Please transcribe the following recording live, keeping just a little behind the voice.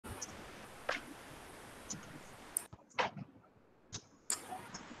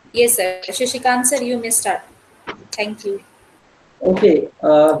Yes, sir. Shashikant sir, you may start. Thank you. Okay.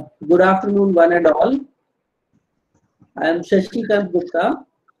 Good afternoon, one and all. I am Shashikant Gupta,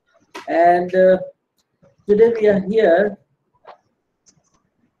 and today we are here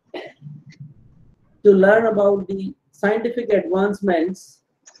to learn about the scientific advancements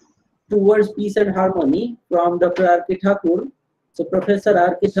towards peace and harmony from Dr. R.K. Thakur. So Professor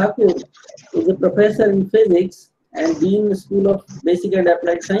R.K. Thakur is a professor in physics and Dean of the School of Basic and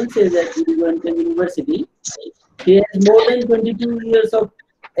Applied Sciences at University. He has more than 22 years of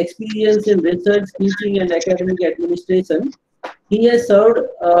experience in research, teaching, and academic administration. He has served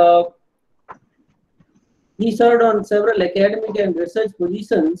on several academic and research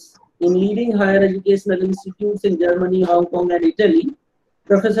positions in leading higher educational institutes in Germany, Hong Kong, and Italy.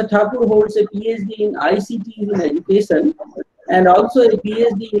 Professor Thakur holds a Ph.D. in ICTs in education and also a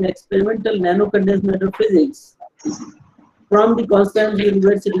Ph.D. in experimental nano-condensed matter physics from the Konstanz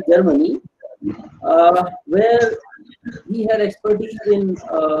University, Germany, where he had expertise in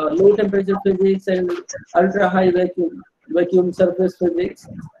low temperature physics and ultra high vacuum surface physics.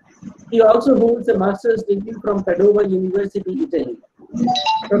 He also holds a master's degree from Padova University, Italy.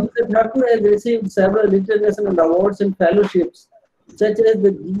 Professor Thakur has received several international awards and fellowships, such as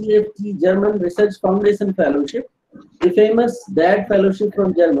the DFT German Research Foundation Fellowship, the famous DAD Fellowship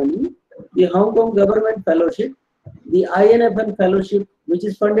from Germany, the Hong Kong Government Fellowship, the INFN Fellowship, which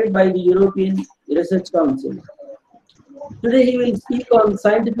is funded by the European Research Council. Today he will speak on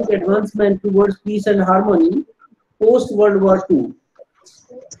scientific advancement towards peace and harmony post-World War II.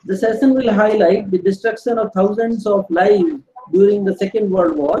 The session will highlight the destruction of thousands of lives during the Second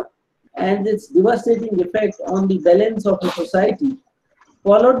World War and its devastating effect on the balance of a society.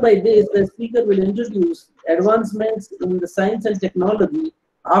 Followed by this, the speaker will introduce advancements in the science and technology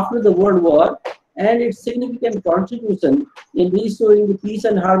after the World War and its significant contribution in restoring the peace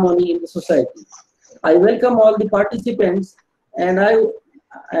and harmony in the society. I welcome all the participants, and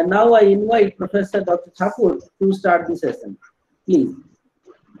now I invite Professor Dr. Thakur to start the session. Please.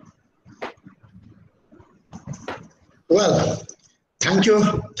 Well, thank you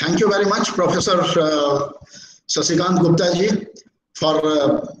very much, Professor Shashikant Gupta ji, for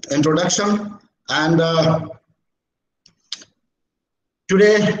introduction. And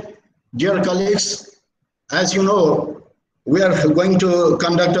today, dear colleagues, as you know, we are going to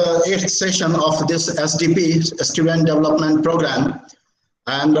conduct a 8th session of this SDP, Student Development Program.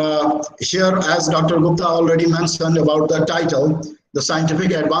 And here, as Dr. Gupta already mentioned about the title, the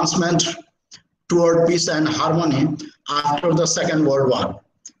scientific advancement toward peace and harmony after the Second World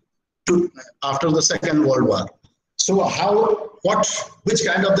War. So which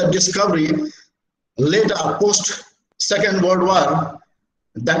kind of the discovery later post Second World War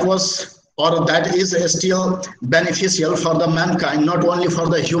that was or that is still beneficial for the mankind, not only for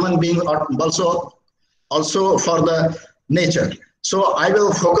the human being, but also for the nature. So I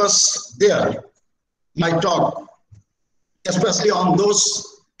will focus there, my talk, especially on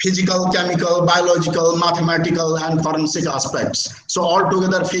those physical, chemical, biological, mathematical, and forensic aspects. So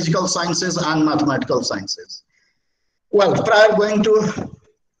altogether physical sciences and mathematical sciences. Well, prior going to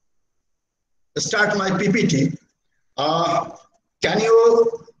start my PPT, can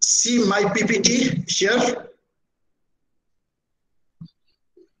you see my PPT here?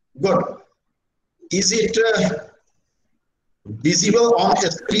 Good. Is it visible on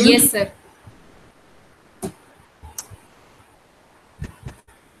the screen? Yes, sir.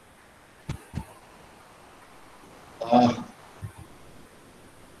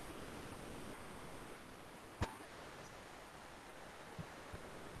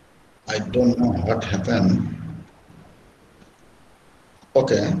 I don't know what happened.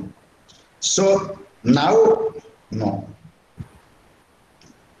 Okay, so now, no.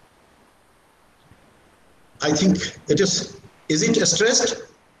 I think it is it stressed?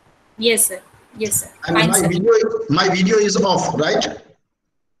 Yes, sir. Yes, sir. And Fine, my video is off, right?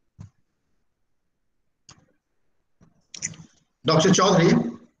 Dr.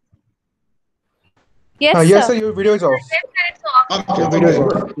 Chaudhary? Yes, yes, sir. sir, your video is off. Okay, Your video is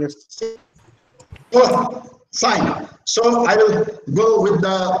off. Yes. Oh, fine. So I will go with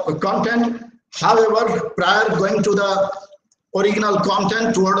the content. However, prior going to the original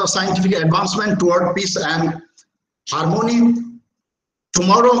content toward a scientific advancement toward peace and harmony,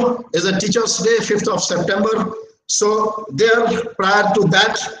 tomorrow is a Teachers' Day, 5th of September. So there, prior to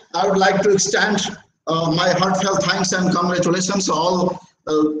that, I would like to extend my heartfelt thanks and congratulations to all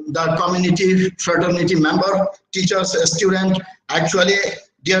the community, fraternity member, teachers, students. Actually,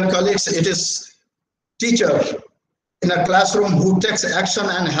 dear colleagues, it is teacher in a classroom who takes action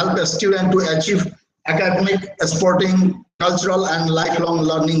and help a student to achieve academic, sporting, cultural and lifelong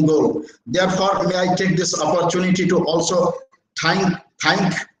learning goal. Therefore, may I take this opportunity to also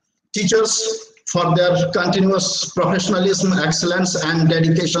thank teachers for their continuous professionalism, excellence, and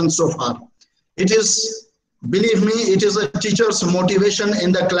dedication so far. It is, believe me, it is a teacher's motivation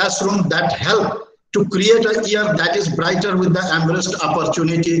in the classroom that help to create a year that is brighter with the embraced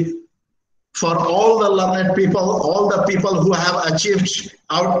opportunity for all the learned people, all the people who have achieved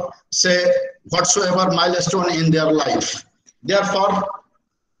out, say, whatsoever milestone in their life. Therefore,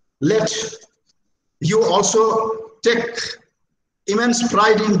 let you also take immense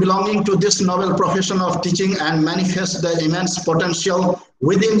pride in belonging to this noble profession of teaching and manifest the immense potential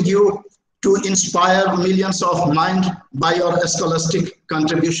within you to inspire millions of minds by your scholastic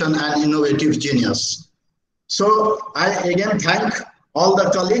contribution and innovative genius. So I again thank all the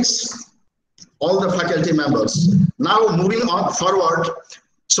colleagues, all the faculty members. Now moving on forward.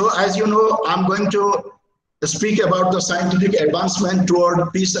 So as you know, I'm going to speak about the scientific advancement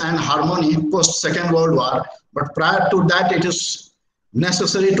toward peace and harmony post Second World War. But prior to that, it is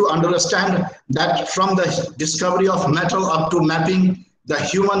necessary to understand that from the discovery of metal up to mapping the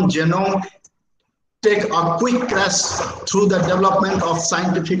human genome, take a quick crash through the development of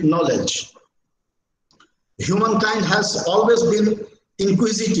scientific knowledge. Humankind has always been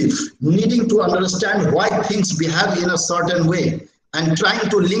inquisitive, needing to understand why things behave in a certain way and trying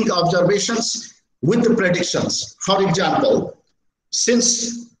to link observations with the predictions. For example,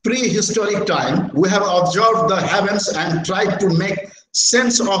 since prehistoric time, we have observed the heavens and tried to make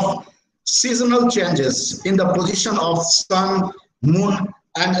sense of seasonal changes in the position of sun, moon,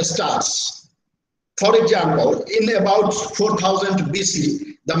 and stars. For example, in about 4000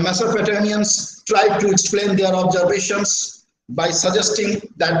 BC, the Mesopotamians tried to explain their observations by suggesting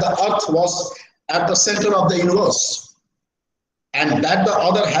that the earth was at the center of the universe and that the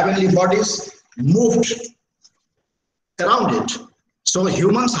other heavenly bodies moved around it. So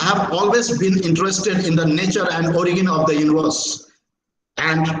humans have always been interested in the nature and origin of the universe.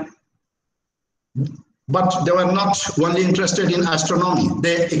 But they were not only interested in astronomy.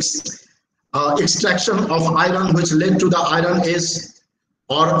 The extraction of iron, which led to the iron age,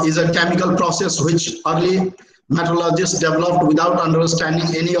 is a chemical process which early metallurgists developed without understanding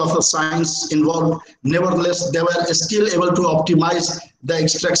any of the science involved. Nevertheless, they were still able to optimize the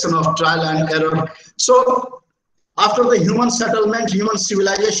extraction of trial and error. So after the human settlement, human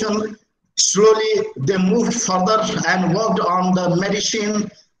civilization, slowly they moved further and worked on the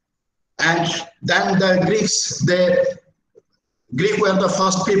medicine. And then the Greeks, Greeks were the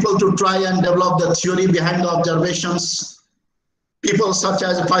first people to try and develop the theory behind the observations. People such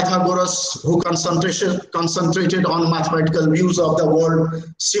as Pythagoras, who concentrated on mathematical views of the world.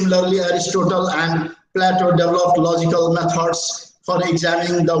 Similarly, Aristotle and Plato developed logical methods for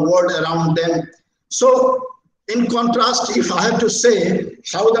examining the world around them. So, in contrast, if I have to say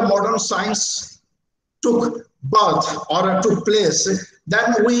how the modern science took birth or took place,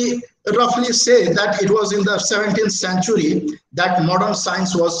 then we roughly say that it was in the 17th century that modern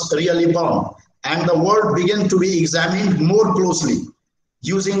science was really born, and the world began to be examined more closely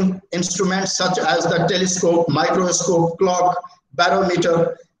using instruments such as the telescope, microscope, clock,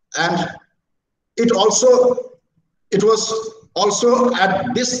 barometer, and it was also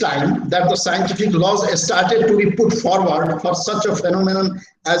at this time that the scientific laws started to be put forward for such a phenomenon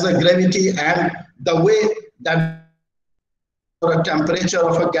as a gravity and the way that the temperature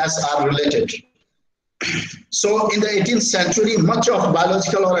of a gas are related. So in the 18th century, much of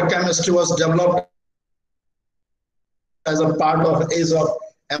biological or chemistry was developed as a part of age of,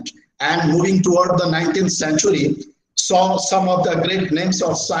 and moving toward the 19th century, saw some of the great names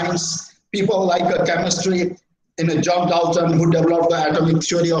of science, people like chemistry, in John Dalton, who developed the atomic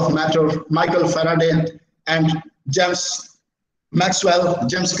theory of matter, Michael Faraday, and James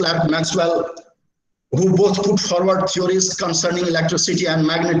Clerk Maxwell, who both put forward theories concerning electricity and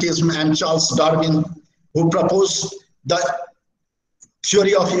magnetism, and Charles Darwin, who proposed the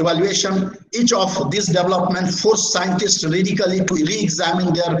theory of evaluation. Each of these developments forced scientists radically to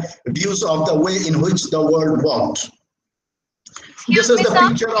re-examine their views of the way in which the world worked. This is the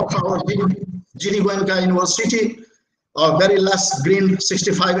picture of our Giri University, a very lush green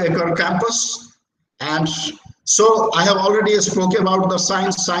 65-acre campus. And so I have already spoken about the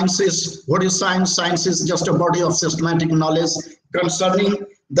science. Science is, what is science? Science is just a body of systematic knowledge concerning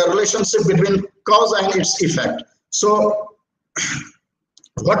the relationship between cause and its effect. So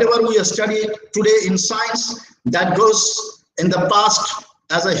whatever we study today in science, that goes in the past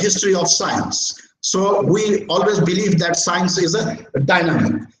as a history of science. So we always believe that science is a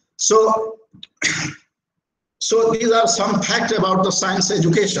dynamic. So these are some facts about the science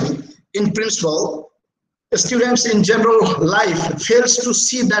education. In principle, students in general life fails to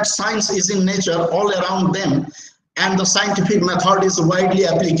see that science is in nature all around them, and the scientific method is widely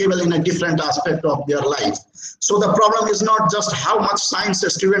applicable in a different aspect of their life. So the problem is not just how much science a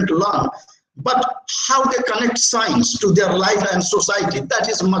student learn, but how they connect science to their life and society. That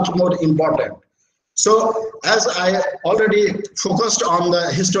is much more important. So as I already focused on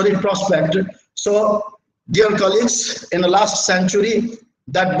the historic prospect, so dear colleagues, in the last century,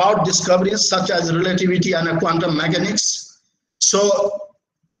 that brought discoveries such as relativity and quantum mechanics, so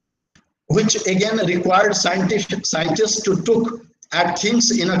which again required scientists to look at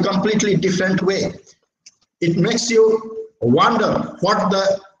things in a completely different way. It makes you wonder what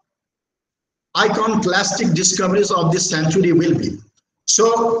the iconoclastic discoveries of this century will be.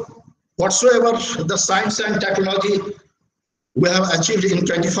 So whatsoever the science and technology we have achieved in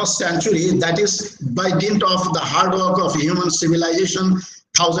 21st century, that is by dint of the hard work of human civilization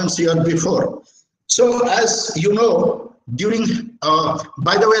thousands years before. So as you know, during,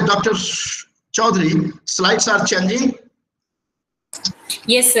 by the way, Dr. Chaudhary, slides are changing?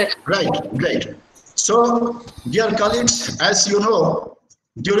 Yes, sir. Right, great. So, dear colleagues, as you know,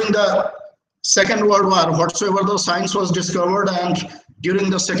 during the Second World War, whatsoever the science was discovered, and during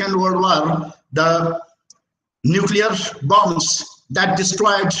the Second World War, the nuclear bombs that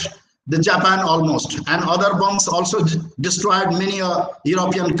destroyed the Japan almost, and other bombs also destroyed many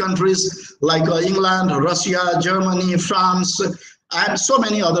European countries like England, Russia, Germany, France, and so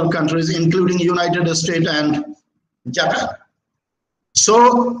many other countries, including United States and Japan.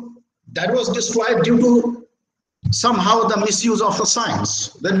 So that was destroyed due to somehow the misuse of the science,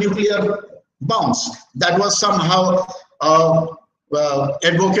 the nuclear bombs that was somehow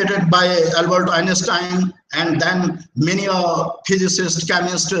advocated by Albert Einstein, and then many physicists,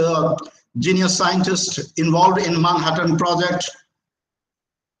 chemists, genius scientists involved in Manhattan Project,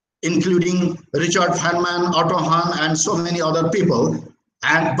 including Richard Feynman, Otto Hahn, and so many other people.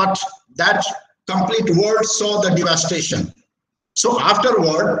 But that complete world saw the devastation. So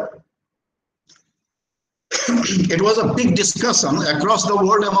afterward, it was a big discussion across the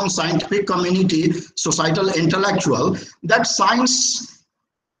world among scientific community, societal intellectual, that science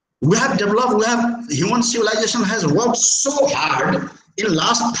we have developed, human civilization has worked so hard in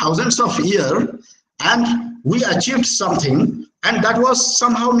last thousands of years, and we achieved something, and that was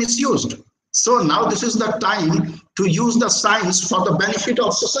somehow misused. So now this is the time to use the science for the benefit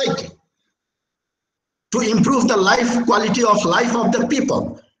of society, to improve the quality of life of the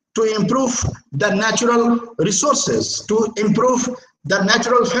people, to improve the natural resources, to improve the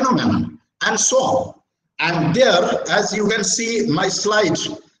natural phenomenon, and so on. And there, as you can see my slide,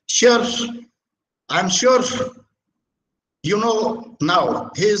 here, I'm sure you know now,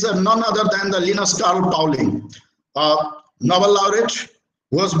 he is none other than the Linus C Pauling, Nobel laureate,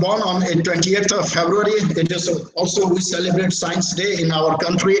 was born on 28th of February. It is also, we celebrate Science Day in our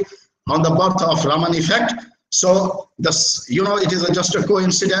country on the birth of Raman effect. So this, you know, it is just a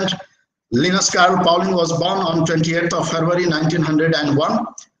coincidence. Linus C Pauling was born on 28th of February 1901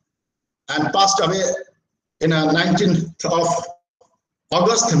 and passed away in 19th of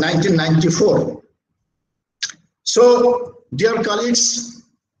August 1994. So, dear colleagues,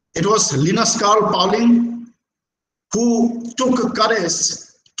 it was Linus C Pauling who took courage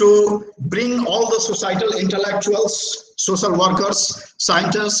to bring all the societal intellectuals, social workers,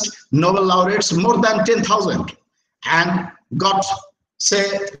 scientists, Nobel laureates, more than 10,000, and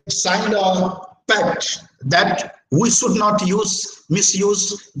signed a pact that we should not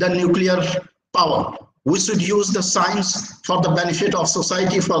misuse the nuclear power. We should use the science for the benefit of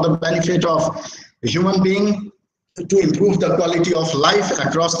society, for the benefit of human being, to improve the quality of life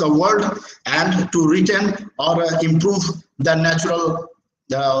across the world, and to retain or improve the natural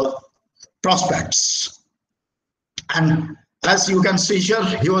prospects. And as you can see here,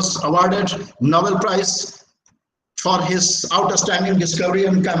 he was awarded Nobel Prize for his outstanding discovery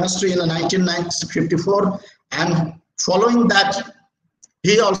in chemistry in 1954, and following that,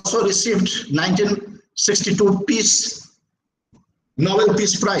 he also received 1962 Nobel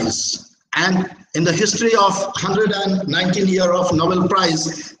Peace Prize. And in the history of 119 years of Nobel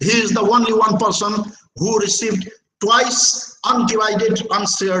Prize, he is the only one person who received twice undivided,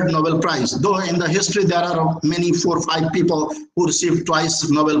 unshared Nobel Prize. Though in the history there are many, 4 or 5 people who received twice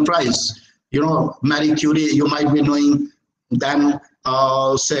Nobel Prize. You know, Marie Curie, you might be knowing. Then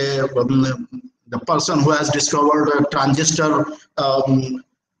say the person who has discovered a transistor,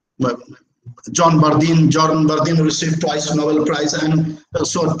 John Bardeen received twice Nobel Prize, and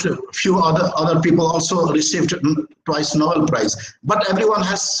so few other people also received twice Nobel Prize. But everyone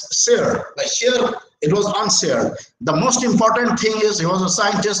has shared It was unshared. The most important thing is he was a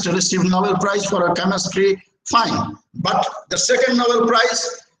scientist, received Nobel Prize for chemistry, fine. But the second Nobel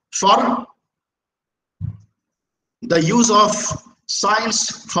Prize for the use of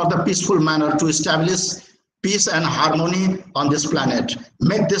science for the peaceful manner to establish peace and harmony on this planet,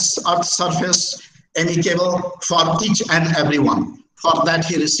 make this Earth's surface amicable for each and everyone. For that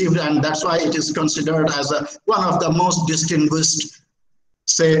he received, and that's why it is considered as one of the most distinguished,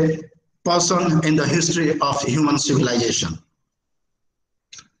 say, person in the history of human civilization.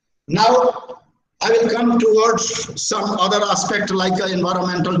 Now, I will come towards some other aspect like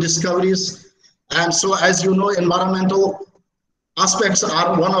environmental discoveries. And so, as you know, environmental aspects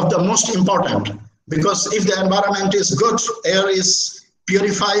are one of the most important, because if the environment is good, air is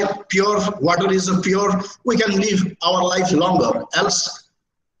purified, pure, water is pure, we can live our life longer. Else,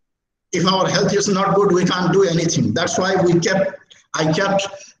 if our health is not good, we can't do anything. That's why I kept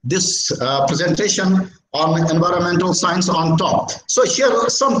this presentation on environmental science on top. So here are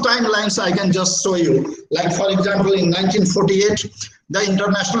some timelines I can just show you. Like, for example, in 1948, the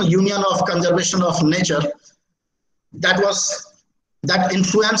International Union of Conservation of Nature, that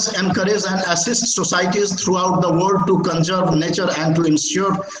influence, encourage, and assist societies throughout the world to conserve nature and to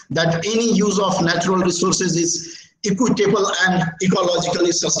ensure that any use of natural resources is equitable and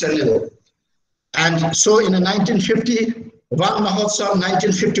ecologically sustainable. And so in 1950, Van Mahotsav,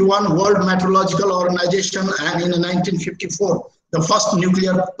 1951, World Meteorological Organization, and in 1954, the first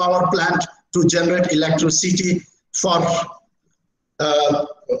nuclear power plant to generate electricity for,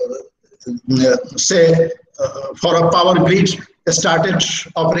 for a power grid started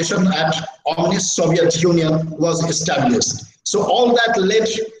operation at Omnis, Soviet Union was established. So all that led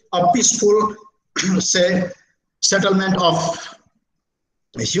a peaceful, say, settlement of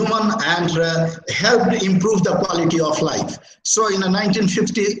human and helped improve the quality of life. So in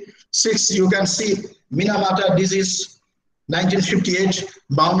 1956, you can see Minamata disease. 1958,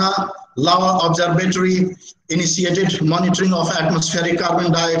 Mauna Loa Observatory initiated monitoring of atmospheric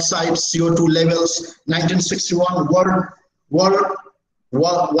carbon dioxide, CO2 levels. 1961, World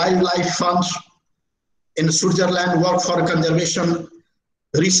Wildlife Fund in Switzerland worked for conservation,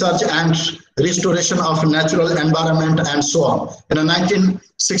 research and restoration of natural environment, and so on. In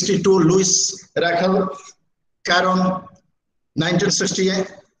 1962, Louis Rachel Caron, 1968,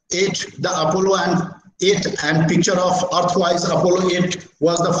 the Apollo 8 and picture of Earthwise Apollo 8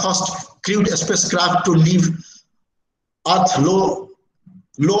 was the first crewed spacecraft to leave Earth low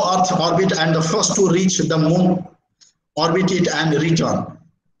Earth orbit and the first to reach the moon, orbit it and return.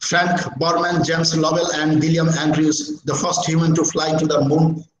 Frank Borman, James Lovell, and William Andrews, the first human to fly to the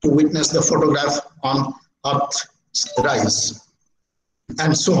moon to witness the photograph on Earth's rise,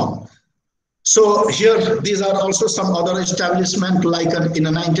 and so on. So here, these are also some other establishments, like in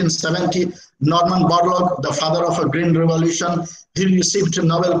 1970, Norman Borlaug, the father of a green revolution, he received a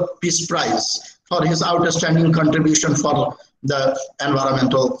Nobel Peace Prize for his outstanding contribution for the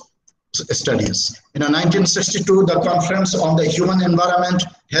environmental studies. In 1962, the Conference on the Human Environment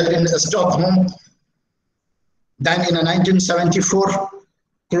held in Stockholm. Then in 1974,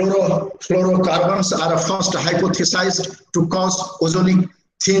 chlorofluorocarbons are first hypothesized to cause ozonic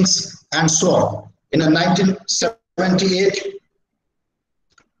things, and so on. In 1978,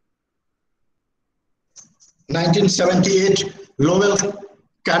 Lowell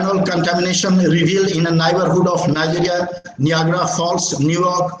Canal contamination revealed in a neighborhood of Nigeria, Niagara Falls, New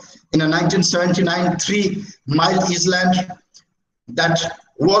York. In 1979, 3 Mile Island, that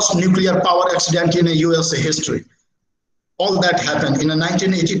was nuclear power accident in US history. All that happened. In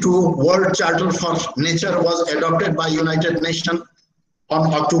 1982, World Charter for Nature was adopted by United Nations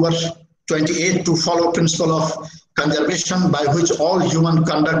on October 28 to follow principle of conservation, by which all human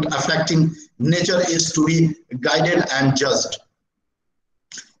conduct affecting nature is to be guided and judged.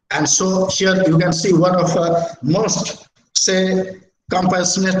 And so here you can see one of the most, say,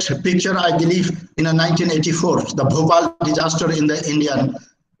 compassionate picture, I believe, in 1984, the Bhopal disaster in the Indian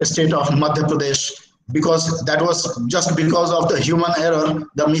state of Madhya Pradesh, because that was just because of the human error,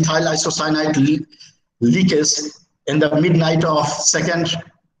 the methyl isocyanate leakage in the midnight of 2nd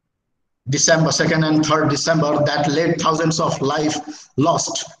and 3rd December, that led thousands of lives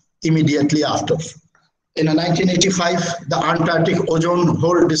lost immediately after. In 1985, the Antarctic ozone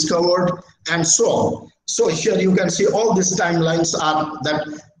hole discovered, and so on. So here you can see all these timelines are that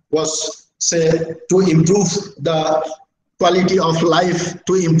was, say, to improve the quality of life,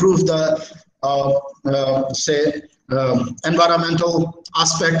 to improve the environmental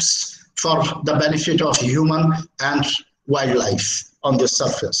aspects for the benefit of human and wildlife on this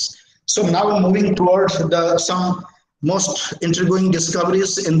surface. So now moving towards some most intriguing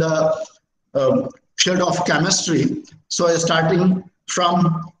discoveries in the field of chemistry. So starting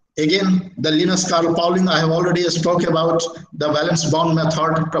from, again, the Linus C Pauling, I have already spoke about the valence bond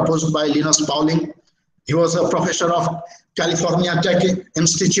method proposed by Linus Pauling. He was a professor of California Tech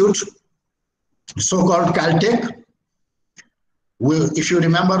Institute, so-called Caltech. If you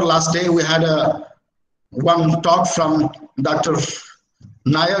remember, last day we had one talk from Dr.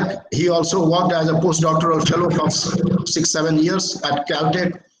 Nayak. He also worked as a postdoctoral fellow for 6-7 years at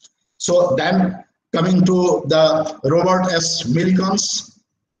Caltech. So then coming to the Robert S. Millikan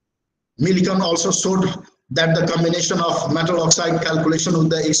also showed that the combination of metal oxide calculation with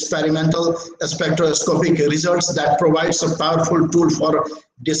the experimental spectroscopic results that provides a powerful tool for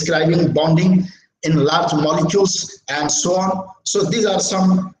describing bonding in large molecules and so on. So these are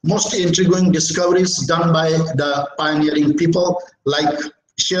some most intriguing discoveries done by the pioneering people like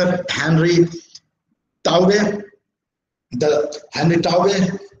Sir Henry Taube. Henry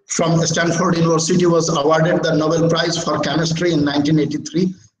Taube from Stanford University was awarded the Nobel Prize for Chemistry in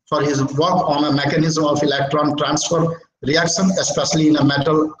 1983 for his work on a mechanism of electron transfer reaction, especially in a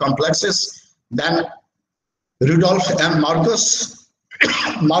metal complexes. Then Rudolf M. Marcus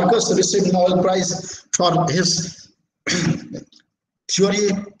received Nobel Prize for his theory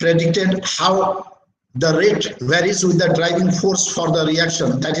predicted how the rate varies with the driving force for the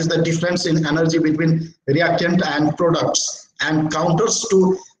reaction, that is the difference in energy between reactant and products, and counters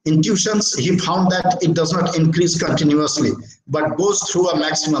to intuitions. He found that it does not increase continuously but goes through a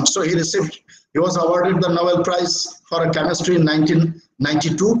maximum. So he was awarded the Nobel Prize for chemistry in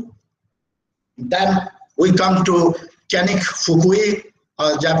 1992. Then we come to Kenichi Fukui,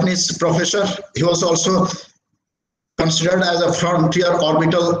 a Japanese professor. He was also considered as a frontier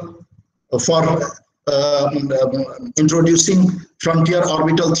orbital for introducing frontier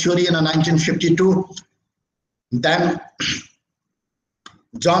orbital theory in 1952. Then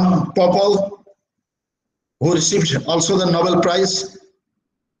John Popple, who received also the Nobel Prize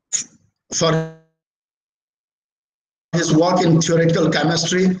for his work in theoretical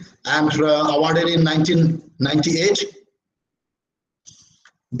chemistry and awarded in 1998.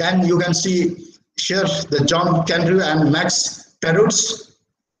 Then you can see here the John Kendrew and Max Perutz.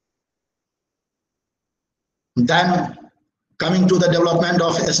 Then coming to the development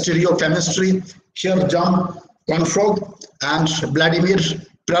of stereochemistry, here John Confrog and Vladimir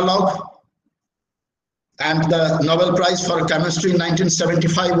Prelog. And the Nobel Prize for Chemistry in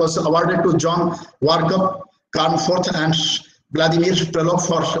 1975 was awarded to John Warkup, Carnforth, and Vladimir Prelog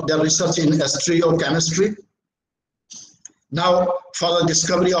for their research in stereochemistry. Now for the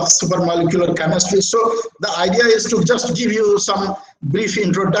discovery of supra-molecular chemistry. So the idea is to just give you some brief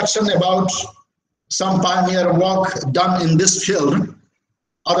introduction about some pioneer work done in this field.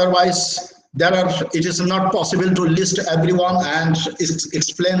 Otherwise, it is not possible to list everyone and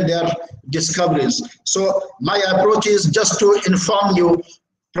explain their discoveries. So my approach is just to inform you,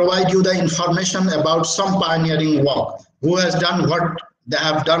 provide you the information about some pioneering work, who has done what they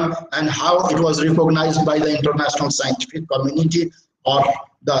have done and how it was recognized by the international scientific community or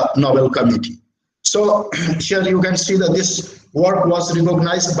the Nobel Committee. So here you can see that this work was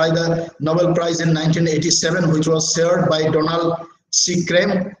recognized by the Nobel Prize in 1987, which was shared by Donald C.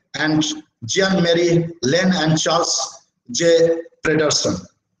 Crane and Jean-Marie Lane and Charles J. Pedersen.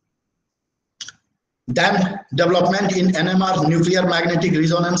 Then development in NMR, nuclear magnetic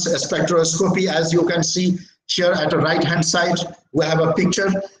resonance spectroscopy. As you can see here at the right hand side, we have a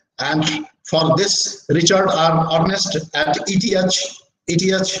picture, and for this Richard R. Ernest at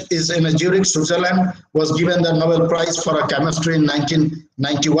ETH is in Zurich, Switzerland, was given the Nobel Prize for chemistry in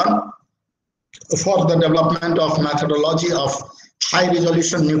 1991 for the development of methodology of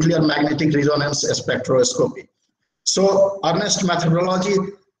high-resolution nuclear magnetic resonance spectroscopy. So Ernest methodology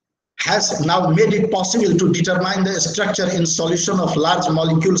has now made it possible to determine the structure in solution of large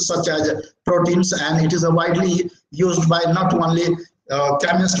molecules such as proteins, and it is widely used by not only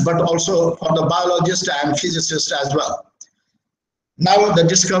chemists but also for the biologists and physicists as well. Now the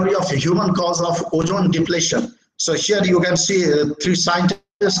discovery of human cause of ozone depletion. So here you can see three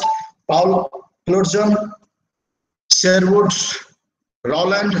scientists, Paul Clorgen, Sherwood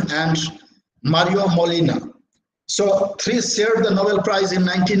Rowland, and Mario Molina. So three shared the Nobel Prize in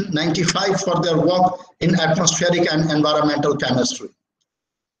 1995 for their work in atmospheric and environmental chemistry.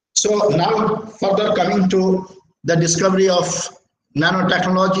 So now further coming to the discovery of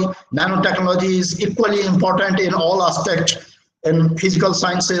nanotechnology. Nanotechnology is equally important in all aspects in physical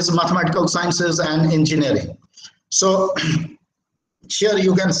sciences, mathematical sciences, and engineering. So here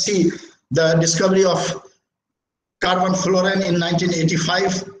you can see the discovery of carbon fluorine in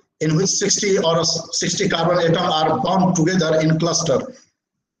 1985, in which 60 carbon atoms are bound together in cluster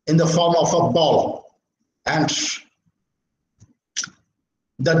in the form of a ball. And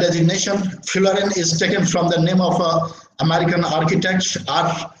the designation fullerene is taken from the name of American architect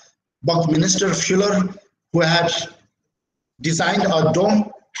R. Buckminster Fuller, who had designed a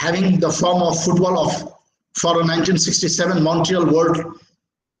dome having the form of football for a 1967 Montreal World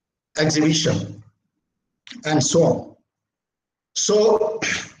Exhibition, and so on. So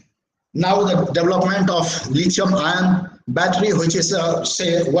now the development of lithium-ion battery, which is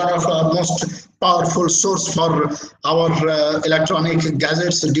say one of our most powerful source for our electronic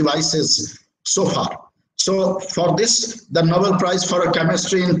gadgets devices so far. So for this, the Nobel Prize for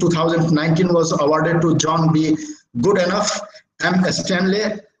Chemistry in 2019 was awarded to John B. Goodenough, M.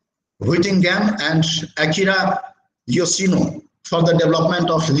 Stanley Whittingham, and Akira Yoshino for the development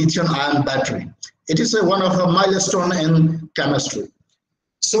of lithium-ion battery. It is one of a milestone in chemistry.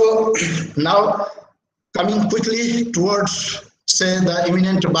 So now coming quickly towards, say, the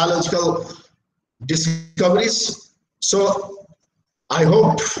imminent biological discoveries. So I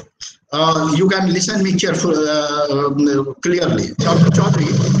hope you can listen me carefully, clearly.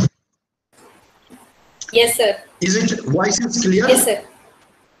 Chaudhary. Yes, sir. Is it voice is clear? Yes, sir.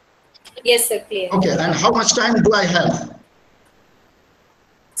 Yes, sir, clear. Okay, and how much time do I have?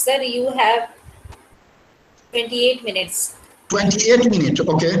 Sir, you have 28 minutes. 28 minutes,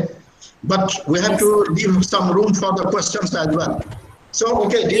 okay. But we have to leave some room for the questions as well. So,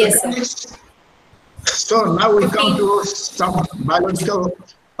 okay, dear colleagues, so now we come to some biological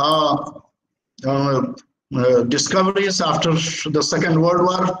discoveries after the Second World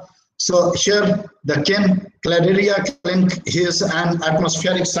War. So here the Ken Claderia, he is an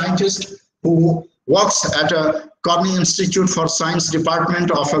atmospheric scientist who works at a Cornell Institute for Science Department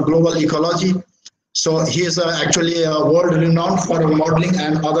of Global Ecology. So he is actually world renowned for modeling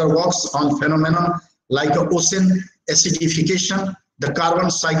and other works on phenomena like ocean acidification, the carbon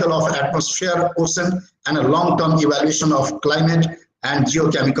cycle of atmosphere, ocean, and a long-term evaluation of climate and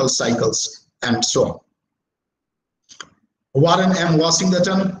geochemical cycles, and so on. Warren M.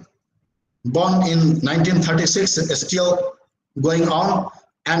 Washington, born in 1936, still going on,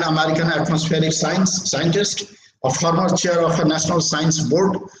 an American atmospheric scientist, a former chair of a National Science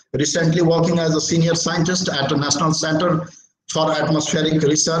Board, recently working as a senior scientist at the National Center for Atmospheric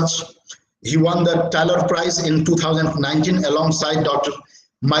Research. He won the Taylor Prize in 2019 alongside Dr.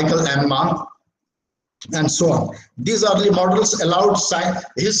 Michael M. Mann, and so on. These early models allowed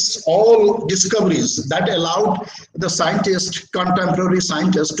his all discoveries that allowed the contemporary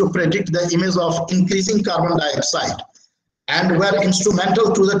scientists to predict the image of increasing carbon dioxide, and were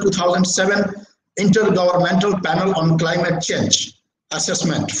instrumental to the 2007 Intergovernmental Panel on Climate Change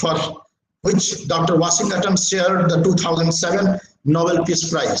Assessment, for which Dr. Washington shared the 2007 Nobel Peace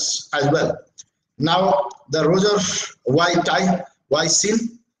Prize as well. Now, the Roger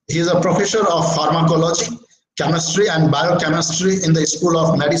Weisin, he is a professor of pharmacology, chemistry, and biochemistry in the School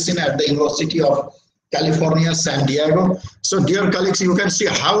of Medicine at the University of California, San Diego. So, dear colleagues, you can see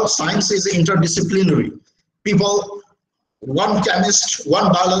how science is interdisciplinary. People, one chemist,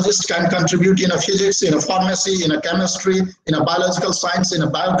 one biologist can contribute in a physics, in a pharmacy, in a chemistry, in a biological science, in a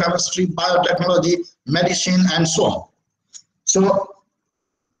biochemistry, biotechnology, medicine, and so on. So,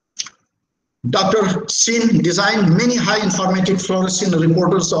 Dr. Sin designed many high informative fluorescent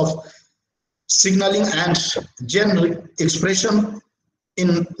reporters of signaling and gene expression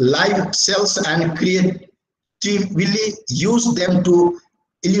in live cells and creatively used them to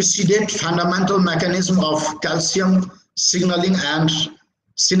elucidate fundamental mechanism of calcium signaling and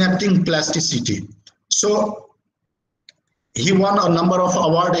synaptic plasticity. So he won a number of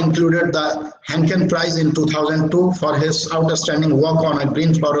awards, included the Henken Prize in 2002 for his outstanding work on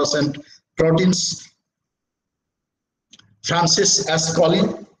green fluorescent proteins. Francis S.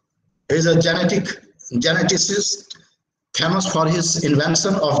 Collins is a geneticist famous for his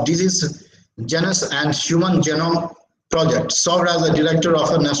invention of disease genus and human genome project. Served as the director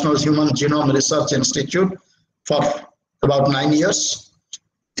of a National Human Genome Research Institute for about 9 years.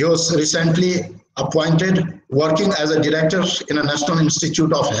 He was recently appointed working as a director in a National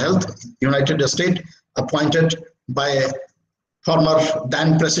Institute of Health, United States, appointed by former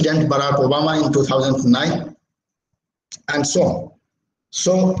then President Barack Obama in 2009, and so on.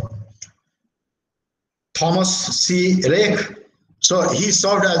 So Thomas C. Rake, so he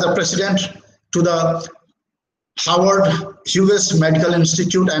served as the president to the Howard Hughes Medical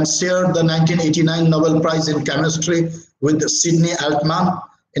Institute and shared the 1989 Nobel Prize in Chemistry with Sidney Altman.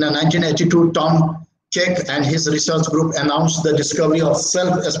 In a 1982, Tom Keck and his research group announced the discovery of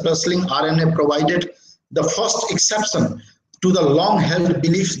self-expressing RNA, provided the first exception to the long-held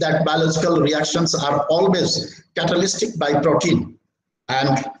belief that biological reactions are always catalytic by protein.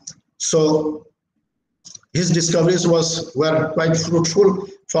 And so his discoveries were quite fruitful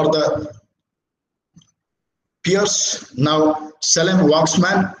for the peers. Now, Salem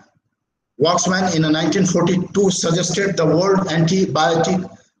Waxman in 1942 suggested the word antibiotic,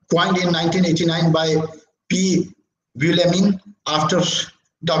 coined in 1989 by P. Wilhelmin after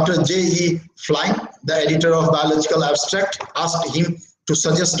Dr. J.E. Flynn, the editor of Biological Abstract, asked him to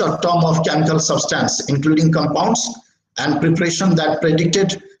suggest a term of chemical substance, including compounds and preparation that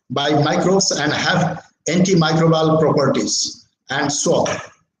predicted by microbes and have antimicrobial properties, and so on.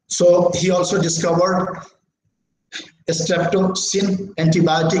 So he also discovered streptomycin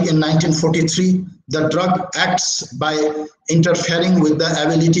antibiotic in 1943. The drug acts by interfering with the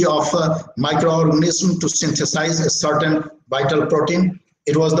ability of a microorganism to synthesize a certain vital protein.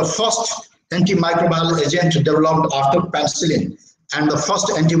 It was the first antimicrobial agent developed after penicillin and the first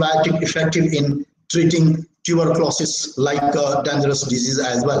antibiotic effective in treating tuberculosis, like a dangerous disease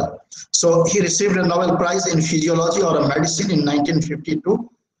as well. So he received a Nobel Prize in Physiology or Medicine in 1952.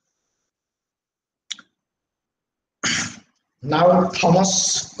 Now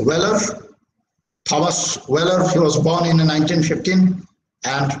Thomas Weller, he was born in 1915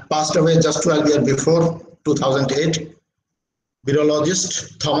 and passed away just 12 years before, 2008.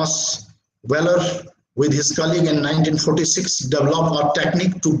 Virologist Thomas Weller, with his colleague in 1946, developed a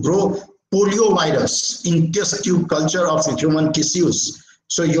technique to grow poliovirus in test tube culture of human tissues.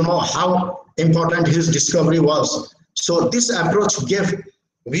 So you know how important his discovery was. So this approach gave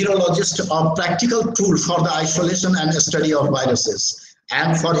virologists a practical tool for the isolation and study of viruses.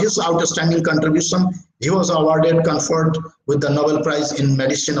 And for his outstanding contribution, he was conferred with the Nobel Prize in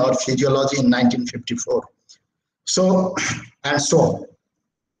Medicine or Physiology in 1954. So, and so,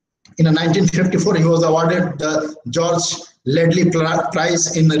 in 1954, he was awarded the George Ledley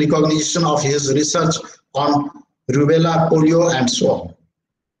Prize in recognition of his research on rubella, polio, and so on.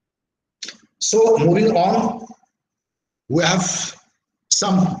 So, moving on, we have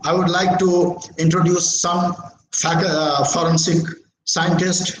I would like to introduce some forensic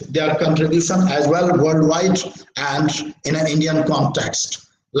scientists, their contribution as well worldwide and in an Indian context.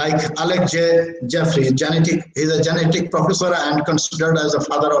 Like Alex J. Jeffrey, he's a genetic professor and considered as a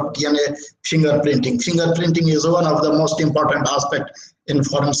father of DNA fingerprinting. Fingerprinting is one of the most important aspects in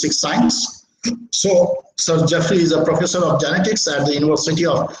forensic science. So, Sir Jeffrey is a professor of genetics at the University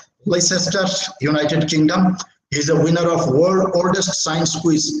of Leicester, United Kingdom. He's a winner of world's oldest science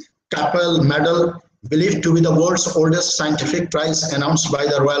quiz, Capel Medal, believed to be the world's oldest scientific prize announced by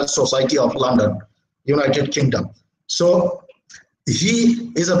the Royal Society of London, United Kingdom. So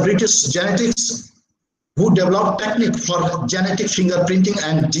he is a British genetician who developed technique for genetic fingerprinting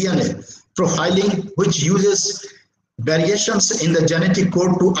and DNA profiling, which uses variations in the genetic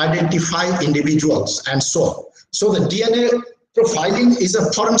code to identify individuals and so on. So the DNA profiling is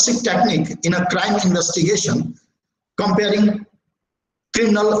a forensic technique in a crime investigation, comparing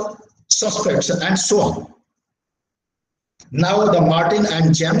criminal suspects and so on. Now the Martin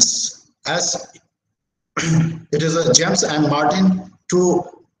and James, as it is a James and Martin, two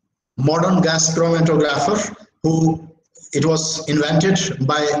modern gas chromatographer who it was invented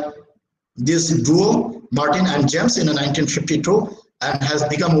by this duo, Martin and James, in 1952, and has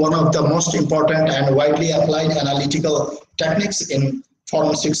become one of the most important and widely applied analytical techniques in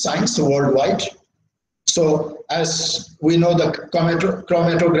forensic science worldwide. So as we know, the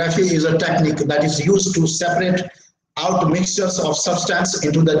chromatography is a technique that is used to separate out mixtures of substance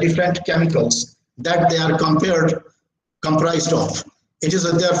into the different chemicals that they are comprised of. It is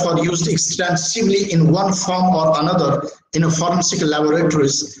therefore used extensively in one form or another in a forensic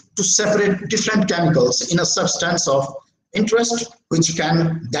laboratories to separate different chemicals in a substance of interest, which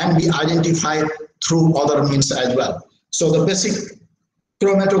can then be identified through other means as well. So the basic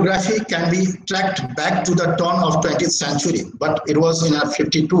chromatography can be tracked back to the turn of 20th century, but it was in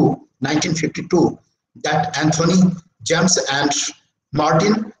 1952 that Anthony, James and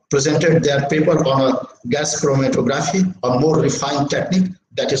Martin presented their paper on a gas chromatography, a more refined technique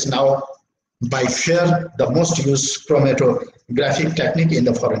that is now by far the most used chromatographic technique in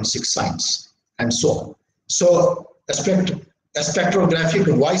the forensic science, and so on. So spectrographic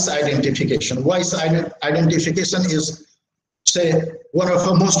voice identification. Voice identification is, say, one of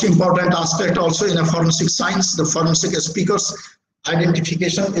the most important aspects also in a forensic science. The forensic speakers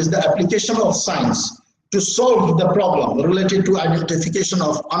identification is the application of science to solve the problem related to identification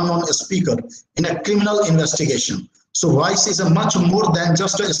of unknown speaker in a criminal investigation. So voice is a much more than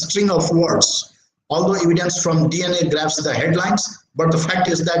just a string of words. Although evidence from DNA grabs the headlines, but the fact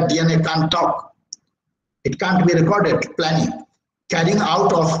is that DNA can't talk. It can't be recorded, planning, carrying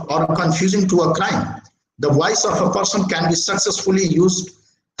out of or confusing to a crime. The voice of a person can be successfully used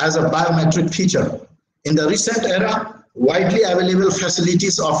as a biometric feature. In the recent era, widely available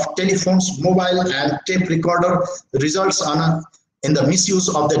facilities of telephones, mobile and tape recorder results in the misuse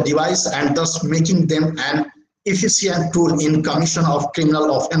of the device and thus making them an efficient tool in commission of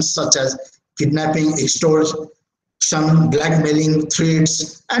criminal offense such as kidnapping, extortion, blackmailing,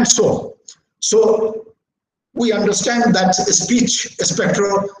 threats, and so on. So we understand that speech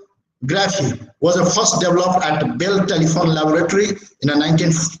spectrography was first developed at Bell Telephone Laboratory in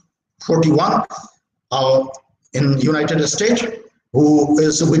 1941 in United States, who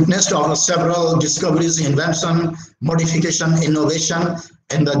is witnessed of several discoveries, invention, modification, innovation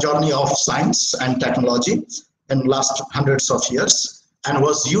in the journey of science and technology in last hundreds of years, and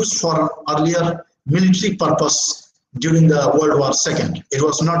was used for earlier military purpose during the World War II. It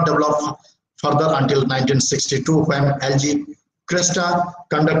was not developed further until 1962 when LG Krishna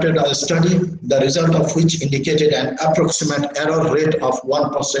conducted a study, the result of which indicated an approximate error rate of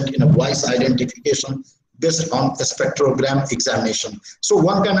 1% in a voice identification based on a spectrogram examination. So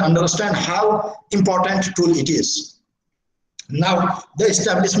one can understand how important tool it is. Now, the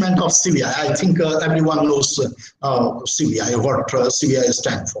establishment of CBI, I think everyone knows CBI, what CBI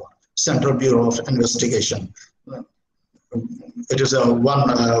stands for, Central Bureau of Investigation. It is one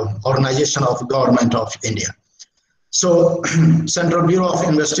organization of government of India. So, Central Bureau of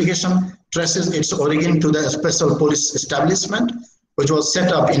Investigation traces its origin to the Special Police Establishment, which was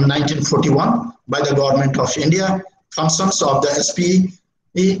set up in 1941 by the government of India. Functions of the SPE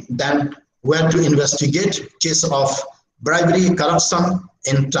then were to investigate case of bribery, corruption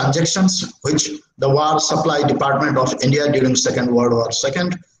in transactions, which the War Supply Department of India during Second World War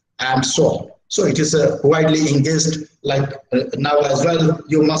II, and so on. So it is widely engaged, like now as well,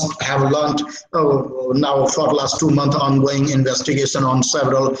 you must have learned now for last 2 months ongoing investigation on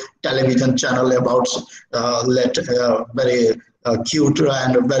several television channel about very cute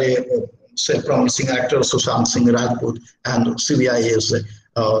and very say promising actor Sushant Singh Rajput, and CBI is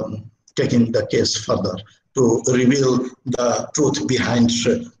taking the case further to reveal the truth behind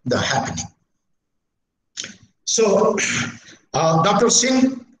the happening. So, Dr.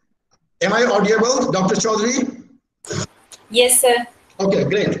 Singh, am I audible, Dr. Chaudhary? Yes, sir. Okay,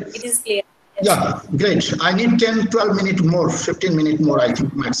 great. It is clear. Yes. Yeah, great. I need 10, 12 minutes more, 15 minutes more, I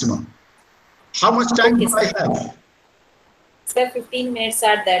think, maximum. How much time do I have? Sir, 15 minutes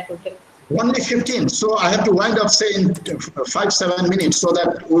are there total. Only 15. So I have to wind up, say, in 5-7 minutes so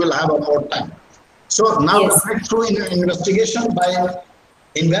that we will have more time. So now Yes. breakthrough in investigation by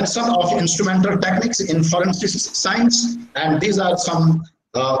invention of instrumental techniques in forensic science, and these are some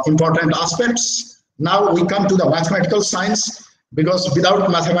important aspects. Now we come to the mathematical science, because without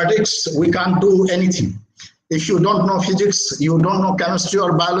mathematics we can't do anything. If you don't know physics, you don't know chemistry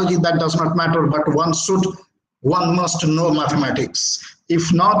or biology, that does not matter, but one must know mathematics.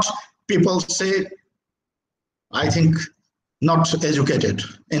 If not, people say, I think, not educated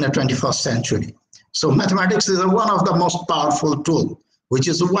in the 21st century. So mathematics is one of the most powerful tools, which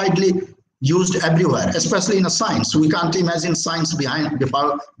is widely used everywhere, especially in a science. We can't imagine science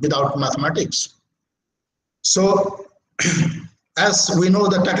without mathematics. So, as we know,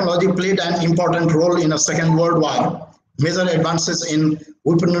 the technology played an important role in the Second World War. Major advances in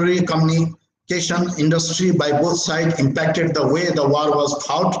weaponry, communication industry by both sides impacted the way the war was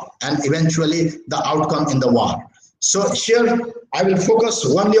fought and eventually the outcome in the war. So here I will focus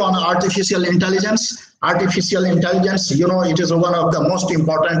only on artificial intelligence. Artificial intelligence, you know, it is one of the most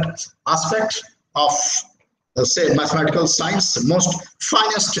important aspects of, say, mathematical science, most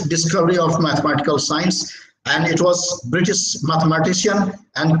finest discovery of mathematical science. And it was British mathematician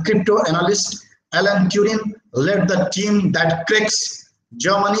and crypto analyst Alan Turing led the team that cracks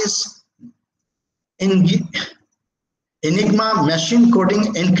Germany's Enigma machine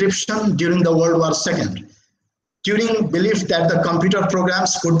coding encryption during the World War II. Turing believed that the computer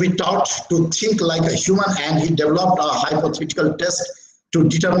programs could be taught to think like a human, and he developed a hypothetical test to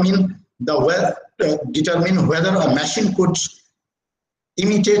determine whether a machine could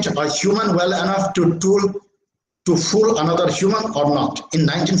imitate a human well enough to fool another human or not. In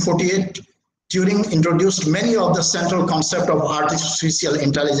 1948, Turing introduced many of the central concepts of artificial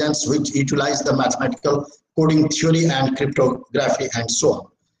intelligence, which utilized the mathematical coding theory and cryptography and so on.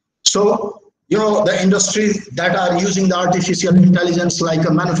 So, you know, the industries that are using the artificial intelligence, like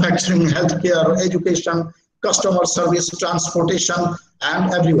manufacturing, healthcare, education, customer service, transportation,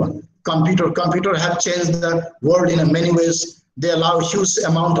 and everyone. Computer have changed the world in many ways. They allow huge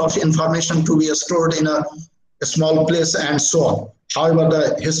amount of information to be stored in a small place and so on. However,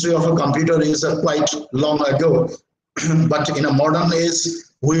 the history of a computer is quite long ago. But in a modern age,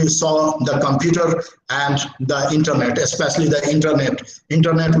 we saw the computer and the internet, especially the internet.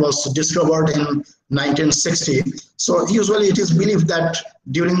 Internet was discovered in 1960. So usually it is believed that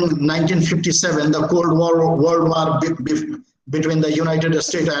during 1957, the Cold War, World War between the United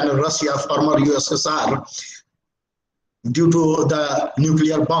States and Russia, former USSR, due to the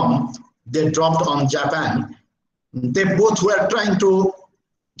nuclear bomb they dropped on Japan, they both were trying to,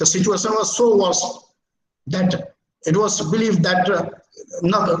 the situation was so worse that it was believed that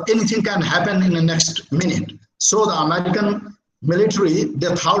anything can happen in the next minute. So the American military,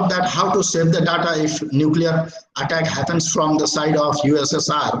 they thought that how to save the data if nuclear attack happens from the side of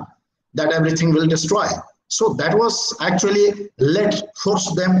USSR, that everything will destroy. So that was actually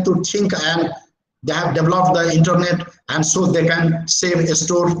forced them to think, and they have developed the internet, and so they can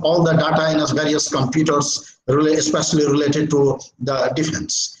store all the data in various computers, especially related to the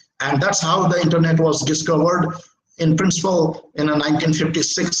defense. And that's how the internet was discovered. In principle, in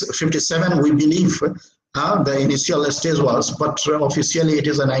 1956-57, we believe the initial stage was, but officially it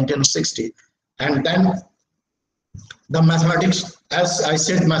is a 1960. And then the mathematics, as I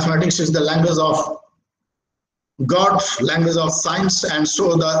said, mathematics is the language of God, language of science, and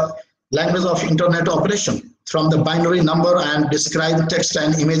so the language of internet operation, from the binary number and describe text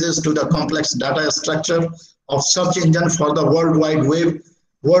and images to the complex data structure of search engine for the World Wide Web.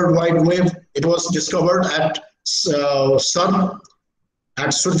 World Wide Web, it was discovered at CERN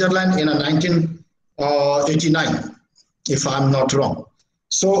at Switzerland in 1989, if I'm not wrong.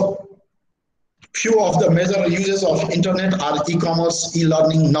 So few of the major uses of internet are e-commerce,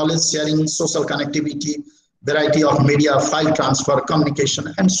 e-learning, knowledge sharing, social connectivity, variety of media, file transfer,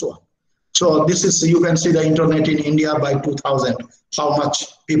 communication, and so on. So this is, you can see the internet in India by 2000, how much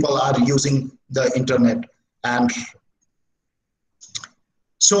people are using the internet. And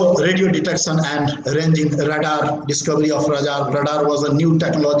so radio detection and ranging, radar, discovery of radar. Radar was a new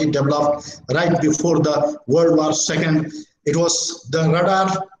technology developed right before the World War II. It was the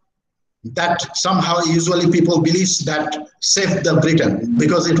radar that somehow usually people believe that saved the Britain,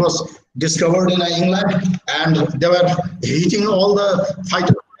 because it was discovered in England, and they were hitting all the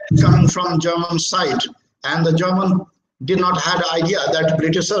fighters coming from German side, and the German did not have idea that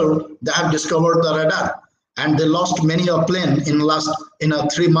Britishers, they have discovered the radar, and they lost many a plane in a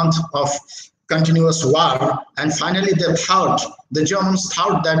 3 months of continuous war. And finally the Germans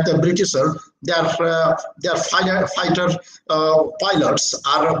thought that the Britishers, their fighter pilots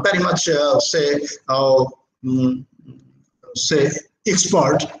are very much say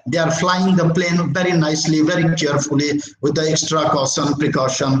expert. They are flying the plane very nicely, very carefully, with the extra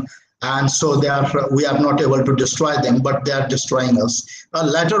precaution, and so we are not able to destroy them, but they are destroying us.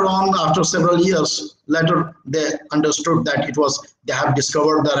 Later on, after several years later, they understood that they have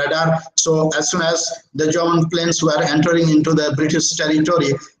discovered the radar. So as soon as the German planes were entering into the British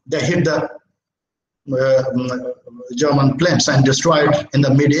territory, they hit the German planes and destroyed in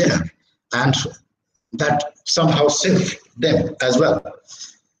the mid-air, and that somehow saved them as well.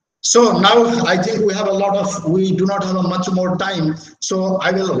 So now I think we do not have much more time. So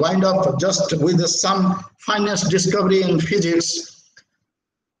I will wind up just with some finest discovery in physics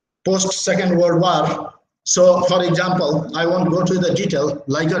post Second World War. So for example, I won't go to the detail,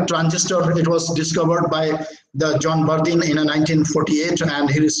 like a transistor, it was discovered by the John Bardeen in 1948, and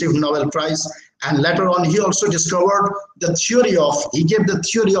he received Nobel Prize. And later on, he also discovered he gave the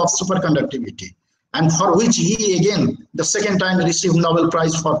theory of superconductivity, and for which he again, the second time, received Nobel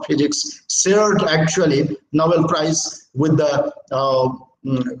Prize for physics, shared actually Nobel Prize with the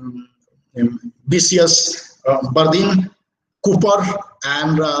BCS Bardeen, Cooper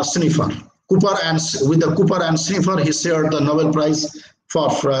and Sniffer. With the Cooper and Sniffer, he shared the Nobel Prize for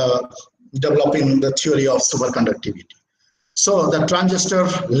developing the theory of superconductivity. So the transistor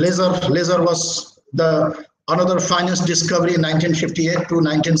laser was the another finest discovery in 1958 to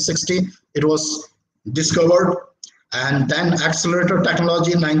 1960. It was discovered. And then accelerator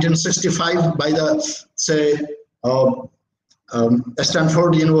technology in 1965 by the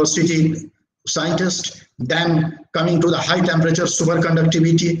Stanford University scientist. Then coming to the high temperature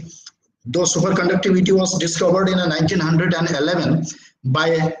superconductivity. Though superconductivity was discovered in 1911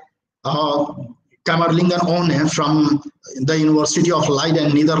 by Kamerlingen One from the University of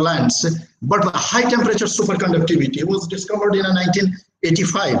Leiden, Netherlands. But the high temperature superconductivity was discovered in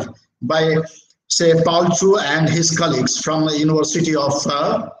 1985 by Paul Chu and his colleagues from the University of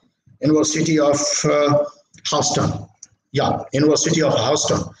Houston. Yeah, University of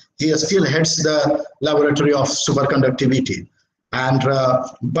Houston. He still heads the laboratory of superconductivity. And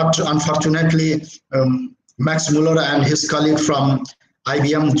but unfortunately, Max Muller and his colleague from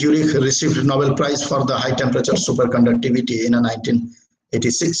IBM Zurich received Nobel Prize for the high temperature superconductivity in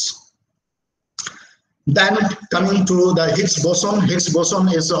 1986. Then coming to the Higgs boson. Higgs boson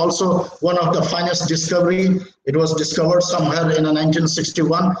is also one of the finest discovery. It was discovered somewhere in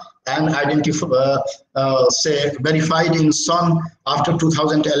 1961 and verified in Sun after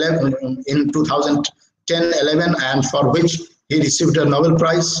 2011, in 2010-11, and for which he received a Nobel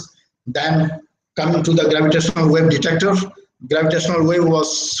Prize. Then coming to the gravitational wave detector. Gravitational wave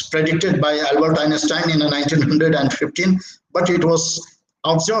was predicted by Albert Einstein in 1915, but it was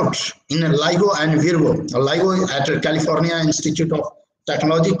observed in LIGO and Virgo. LIGO at California Institute of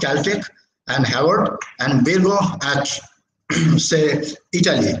Technology, Caltech and Harvard, and Virgo at say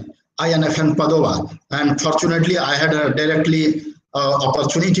Italy, INFN Padova. And fortunately, I had a directly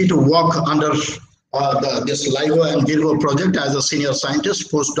opportunity to work under this LIGO and Virgo project as a senior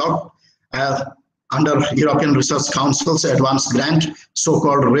scientist, postdoc, under European Research Council's advanced grant,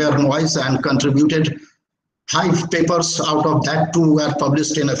 so-called rare noise, and contributed 5 papers. Out of that, 2 were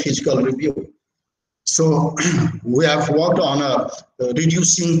published in a physical review. So we have worked on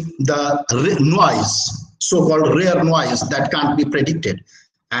reducing the noise, so-called rare noise that can't be predicted.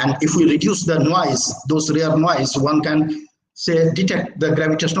 And if we reduce the noise, those rare noise, one can say detect the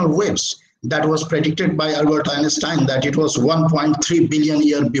gravitational waves. That was predicted by Albert Einstein, that it was 1.3 billion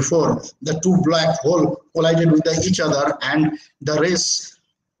years before the 2 black holes collided with each other and the rays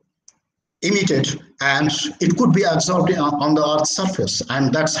emitted, and it could be absorbed on the Earth's surface.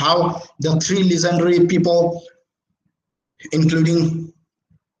 And that's how the 3 legendary people, including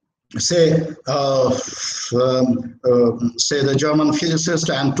say the German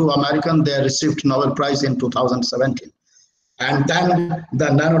physicist and 2 American, they received Nobel Prize in 2017. And then the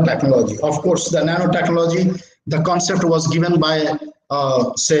nanotechnology. Of course, the nanotechnology, the concept was given by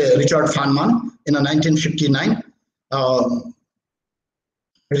say Richard Feynman in 1959.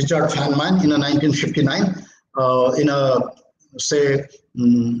 Richard Feynman in 1959 in a say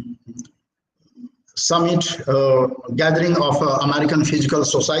summit gathering of American Physical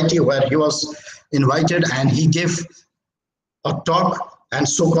Society, where he was invited and he gave a talk, and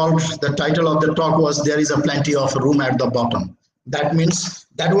so-called the title of the talk was "There is a plenty of room at the bottom." That means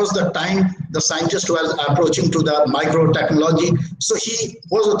that was the time the scientist was approaching to the micro technology. So he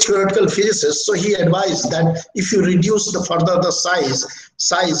was a theoretical physicist. So he advised that if you reduce further the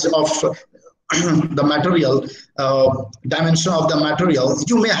size of the material, dimension of the material,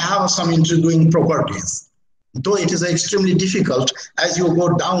 you may have some intriguing properties. Though it is extremely difficult, as you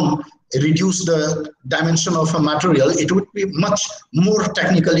go down, reduce the dimension of a material, it would be much more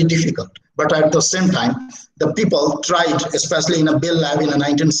technically difficult. But at the same time, the people tried, especially in a Bell Lab in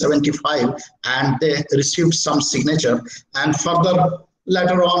 1975, and they received some signature. And further,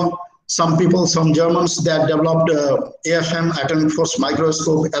 later on, some people, some Germans, they had developed AFM, atomic force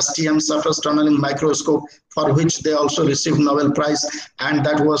microscope, STM, surface tunneling microscope, for which they also received Nobel Prize. And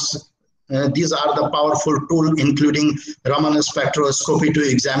that was these are the powerful tools, including Raman spectroscopy to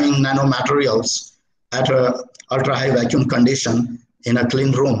examine nanomaterials at a ultra-high vacuum condition in a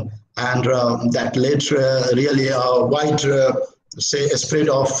clean room. And that led really a wide, say, spread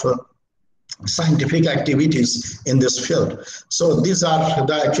of scientific activities in this field. So these are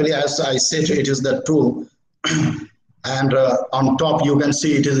the, actually, as I said, it is the tool. And on top, you can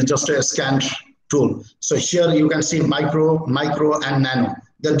see it is just a scanned tool. So here you can see micro, and nano.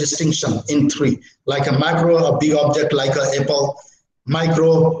 The distinction in 3, like a macro, a big object like an apple,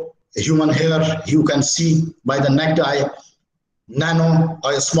 micro, a human hair, you can see by the naked eye, nano,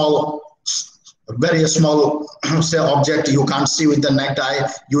 or a small, very small say object you can't see with the naked eye.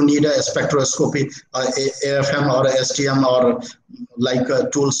 You need a spectroscopy, AFM or STM or like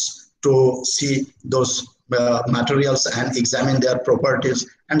tools to see those materials and examine their properties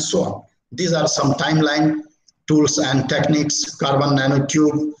and so on. These are some timeline tools and techniques, carbon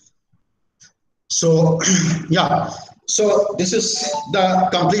nanotube. So yeah, so this is the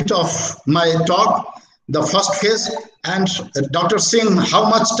complete of my talk, the first phase. And Dr. Singh, how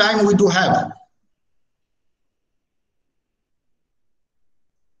much time we do have?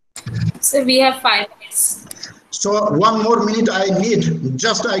 So we have 5 minutes. So 1 more minute I need.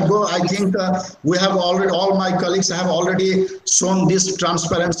 Just I go. I think we have already, all my colleagues have already shown these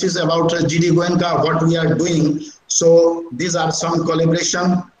transparencies about GD Goenka, what we are doing. So these are some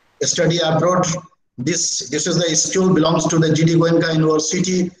collaboration, study abroad. This is the school, belongs to the GD Goenka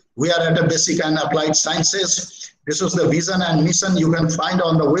University. We are at a basic and applied sciences. This is the vision and mission you can find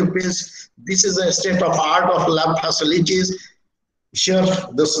on the web page. This is the state of art of lab facilities. Here,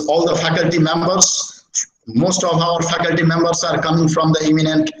 all the faculty members. Most of our faculty members are coming from the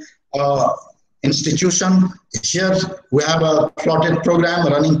eminent institution. Here we have a plotted program,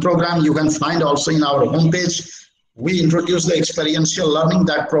 running program. You can find also in our homepage. we introduce the experiential learning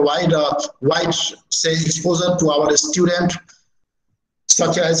that provide a wide, say, exposure to our student,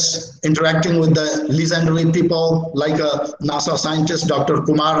 such as interacting with the legendary people like NASA scientist Dr.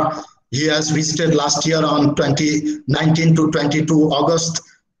 Kumar. He has visited last year on 2019 to 22 August.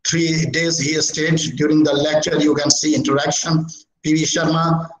 3 days he stayed. During the lecture, you can see interaction. P.V.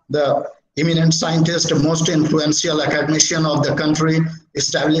 Sharma, the eminent scientist, most influential academician of the country,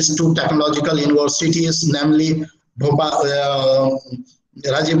 established 2 technological universities, namely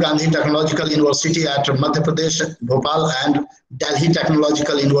Rajiv Gandhi Technological University at Madhya Pradesh, Bhopal, and Delhi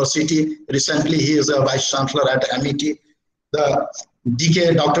Technological University. Recently, he is a vice chancellor at MET. The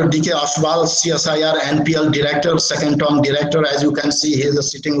Dr. D.K. Ashwal, CSIR NPL director, second term director. As you can see, he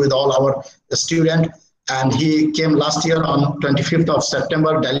is sitting with all our students. And he came last year on 25th of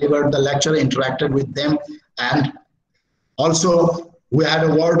September, delivered the lecture, interacted with them. And also, we had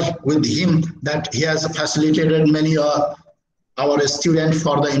a word with him that he has facilitated many our students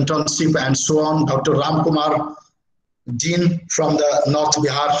for the internship and so on. Dr. Ram Kumar, Dean from the North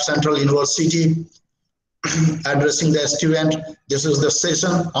Bihar Central University, addressing the student. This is the session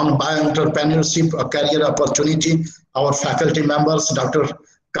on bio-entrepreneurship, a career opportunity. Our faculty members, Dr.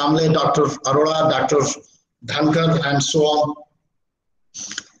 Kamble, Dr. Arora, Dr. Thakur, and so on.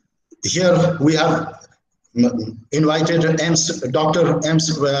 Here we have invited Dr.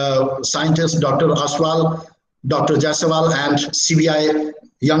 scientist, Dr. Aswal, Dr. Jaswal, and CBI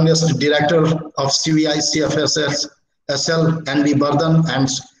youngest director of CBI CFSS SL, NB Bardhan, and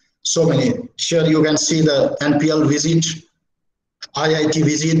so many. Here you can see the NPL visit, IIT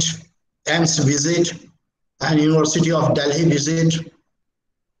visit, AIMS visit, and University of Delhi visit,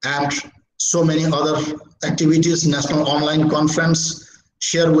 and so many other activities, national online conference.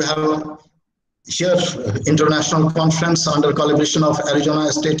 Here we have international conference under collaboration of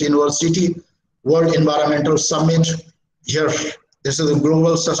Arizona State University, World Environmental Summit. Here, this is a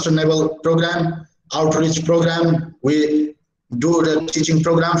global sustainable program, outreach program. We do the teaching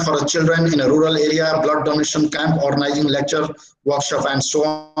program for children in a rural area, blood donation camp, organizing lecture, workshop, and so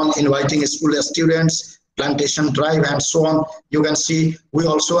on, inviting school students, plantation drive, and so on. You can see we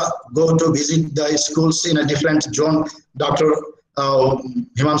also go to visit the schools in a different zone. Dr.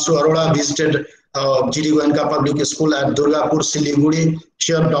 Himanshu Arora visited GD Goenka Public School at Durgapur, Siliguri.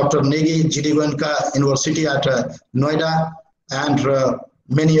 Here, Dr. Negi, GD Goenka University at Noida, and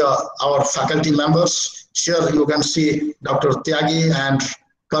many our faculty members. Here you can see Dr. Tyagi and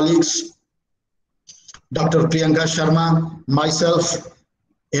colleagues, Dr. Priyanka Sharma, myself.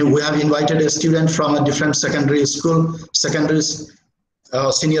 We have invited a student from a different secondary school,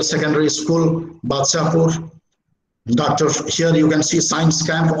 senior secondary school, Badshapur. Here you can see science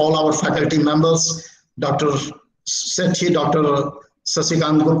camp, all our faculty members, Dr. Sethi, Dr.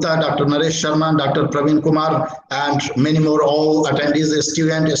 Sasikant Gupta, Dr. Naresh Sharma, Dr. Praveen Kumar, and many more, all attendees,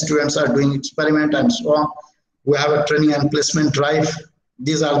 students are doing experiment and so on. We have a training and placement drive.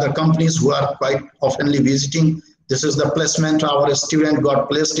 These are the companies who are quite oftenly visiting. This is the placement. Our student got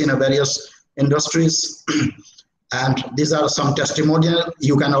placed in various industries. And these are some testimonial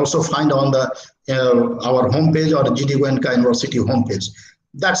you can also find on the our homepage or GD Goenka University homepage.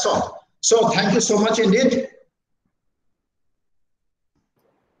 That's all. So thank you so much indeed.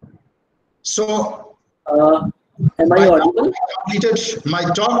 So am I audible? I completed my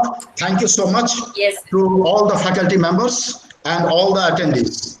talk. Thank you so much to all the faculty members and all the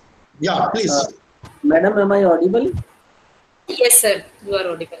attendees. Yeah, please. Madam, am I audible? Yes, sir. You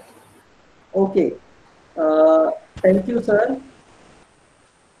are audible. Okay. Thank you, sir.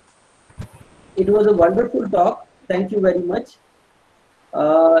 It was a wonderful talk. Thank you very much.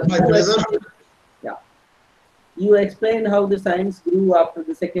 My pleasure. You explained how the science grew after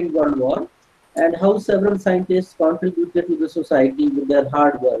the Second World War and how several scientists contributed to the society with their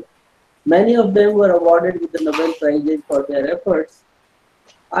hard work. Many of them were awarded with the Nobel Prizes for their efforts.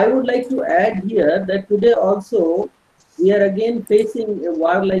 I would like to add here that today also we are again facing a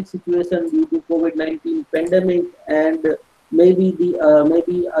war-like situation due to COVID-19 pandemic and maybe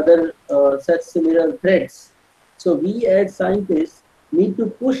other such similar threats. So we as scientists need to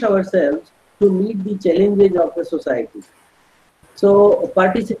push ourselves to meet the challenges of the society. So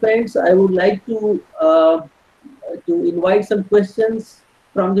participants, I would like to invite some questions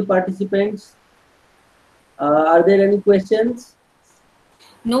from the participants. Are there any questions?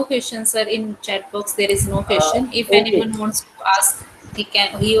 No questions, sir. In chat box, there is no question. If anyone wants to ask,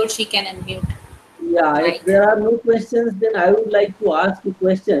 he or she can unmute. Yeah, if there are no questions, then I would like to ask a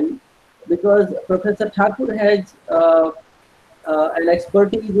question because Professor Thakur has an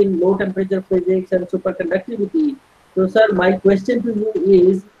expertise in low temperature physics and superconductivity. So, sir, my question to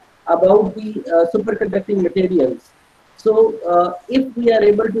you is, about the superconducting materials. So, if we are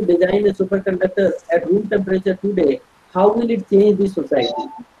able to design a superconductor at room temperature today, how will it change the society?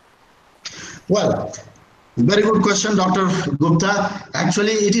 Well, very good question, Dr. Gupta.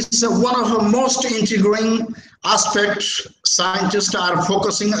 Actually, it is one of the most intriguing aspects scientists are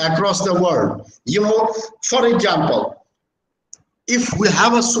focusing across the world. You know, for example, if we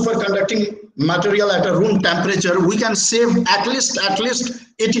have a superconducting material at a room temperature, we can save at least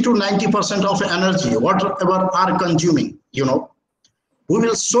 80 to 90% of energy, whatever are consuming, you know. We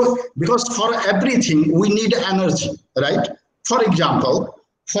will because for everything we need energy, right? For example,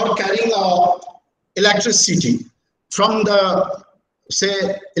 for carrying electricity from the,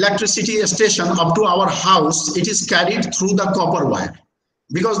 say, electricity station up to our house, it is carried through the copper wire,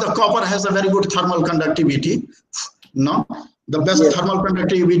 because the copper has a very good thermal conductivity. No, the best thermal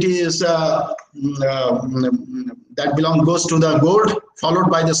conductivity is that goes to the gold, followed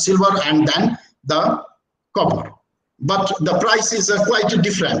by the silver, and then the copper. But the price is quite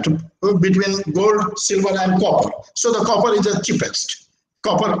different between gold, silver, and copper. So the copper is the cheapest.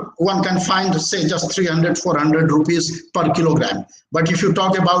 Copper one can find, say, just 300, 400 rupees per kilogram. But if you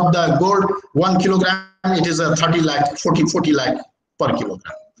talk about the gold, 1 kilogram, it is a 30 lakh, 40 lakh per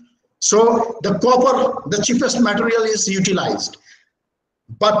kilogram. So the copper, the cheapest material, is utilized.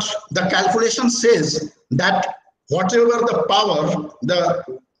 But the calculation says that whatever the power, the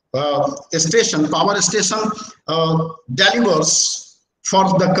power station delivers for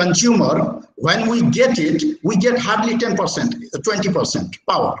the consumer, when we get it, we get hardly 10%, 20%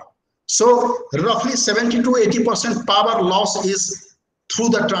 power. So roughly 70 to 80% power loss is through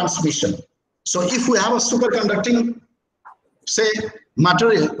the transmission. So if we have a superconducting, say,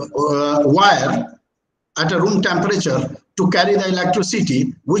 material wire at a room temperature to carry the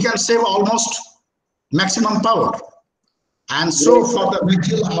electricity, we can save almost maximum power. And so for the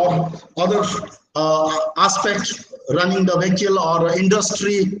vehicle or other aspects running the vehicle or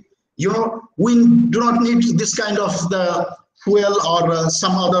industry, you know, we do not need this kind of the fuel or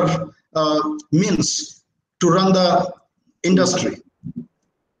some other means to run the industry.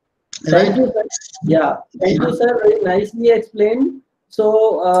 Thank you, sir. Yeah, thank you, sir. Very nicely explained.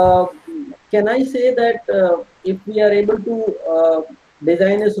 So, can I say that if we are able to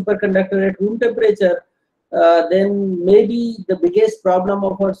design a superconductor at room temperature, then maybe the biggest problem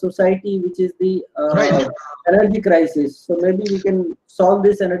of our society, which is the energy crisis. So maybe we can solve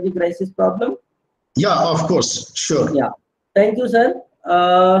this energy crisis problem. Yeah, of course, sure. Yeah, thank you, sir.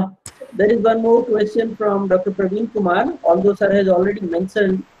 There is one more question from Dr. Praveen Kumar. Although sir has already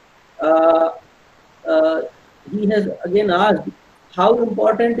mentioned, he has again asked, how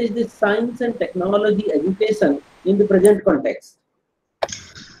important is this science and technology education in the present context?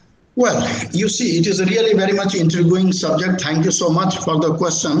 Well, you see, it is a really very much intriguing subject. Thank you so much for the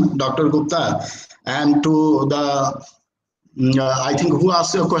question, Dr. Gupta. And to the, I think, who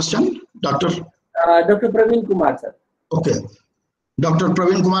asked your question? Dr. Praveen Kumar, sir. Okay. Dr.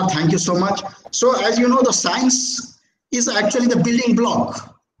 Praveen Kumar, thank you so much. So as you know, the science is actually the building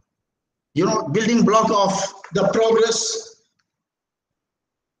block, you know, building block of the progress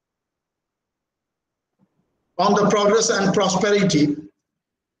on the progress and prosperity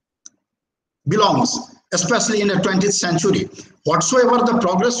belongs, especially in the 20th century. Whatsoever the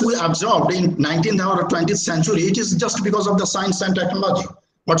progress we absorbed in 19th or 20th century, it is just because of the science and technology.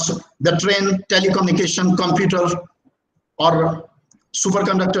 What's the train, telecommunication, computer, or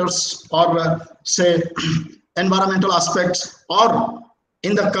superconductors, or say environmental aspects, or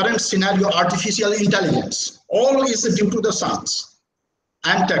in the current scenario, artificial intelligence. All is due to the science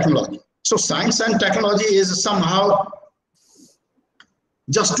and technology. So science and technology is somehow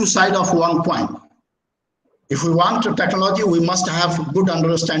just two sides of one coin. If we want technology, we must have good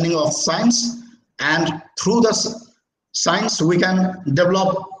understanding of science, and through the science we can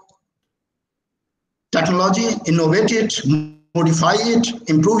develop technology, innovate it, modify it,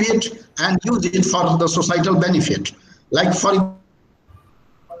 improve it, and use it for the societal benefit. Like for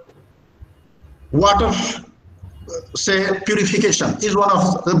water, say, purification is one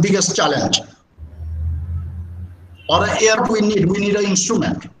of the biggest challenge. Or air we need an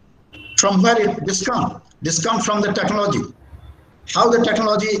instrument. From where this comes? This comes from the technology. How the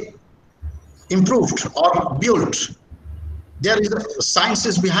technology improved or built. There is science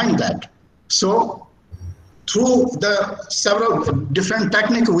is behind that. So through the several different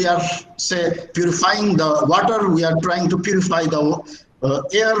techniques, we are, say, purifying the water, we are trying to purify the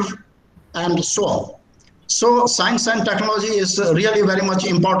air, and so on. So science and technology is really very much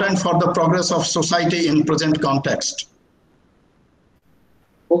important for the progress of society in present context.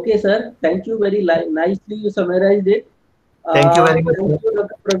 Okay, sir. Thank you very nicely. You summarized it. Thank you very much. Thank you,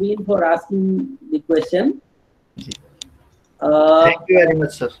 Dr. Praveen, for asking the question. Thank you very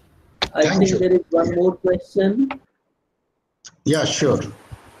much, sir. I Thank think you. there is one more question. Yeah, sure.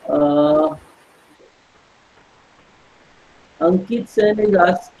 Ankit Sen is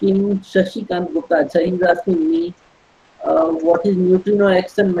asking, Shashikant Gupta, he's asking me, what is neutrino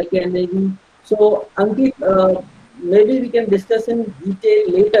action mechanism? So, Ankit, maybe we can discuss in detail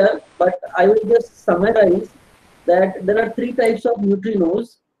later, but I will just summarize that there are three types of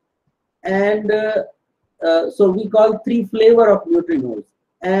neutrinos, and so we call three flavor of neutrinos.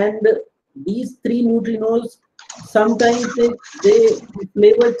 And these three neutrinos, sometimes they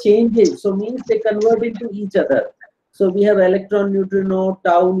flavor changes, so means they convert into each other. So we have electron neutrino,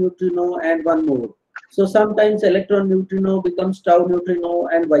 tau neutrino, and one more. So sometimes electron neutrino becomes tau neutrino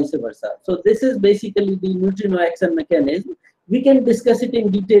and vice versa. So this is basically the neutrino action mechanism. We can discuss it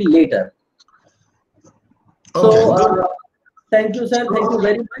in detail later. Okay, So good. thank you, sir. Thank you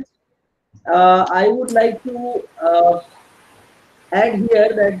very much. I would like to add here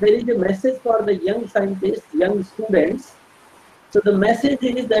that there is a message for the young scientists, young students. So the message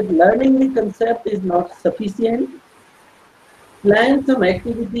is that learning the concept is not sufficient. Plan some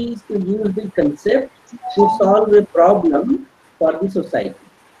activities to use the concept to solve a problem for the society.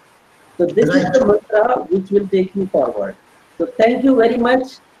 So this is the mantra which will take you forward. So thank you very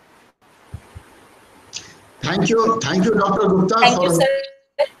much. Thank you, Dr. Gupta. Thank you,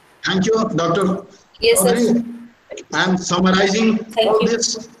 sir. Thank you, Dr. Yes, sir. I'm summarizing all you.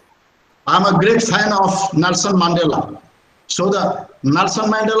 this. I'm a great fan of Nelson Mandela. So the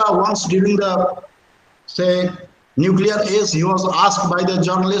Nelson Mandela once during the, say, nuclear age, he was asked by the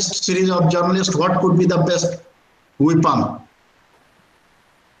series of journalists, what could be the best weapon?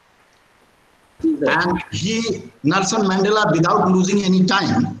 And Nelson Mandela, without losing any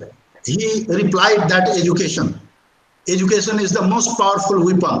time, he replied that education. Education is the most powerful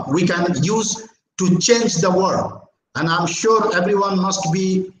weapon we can use to change the world. And I'm sure everyone must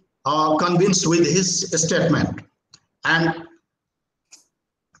be convinced with his statement. And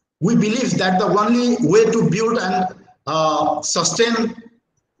we believe that the only way to build and sustain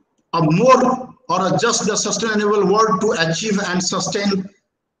a more or just the sustainable world to achieve and sustain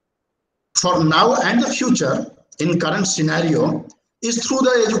for now and the future in current scenario is through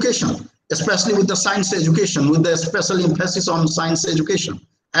the education, especially with the science education, with the special emphasis on science education.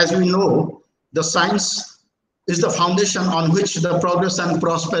 As we know, the science is the foundation on which the progress and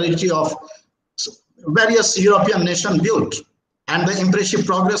prosperity of various European nations built. And the impressive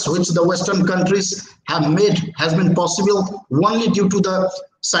progress which the Western countries have made has been possible only due to the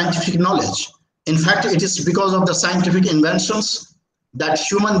scientific knowledge. In fact, it is because of the scientific inventions that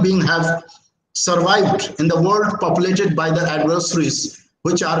human beings have survived in the world populated by the adversaries,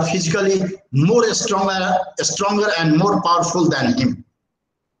 which are physically stronger and more powerful than him.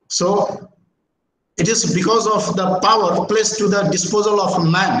 So it is because of the power placed to the disposal of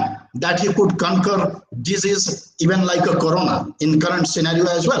man that he could conquer disease, even like a corona in current scenario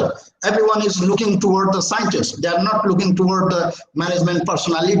as well. Everyone is looking toward the scientists. They are not looking toward the management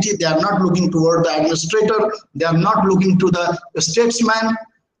personality. They are not looking toward the administrator. They are not looking to the statesman.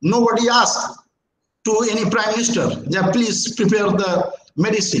 Nobody asks to any prime minister, please prepare the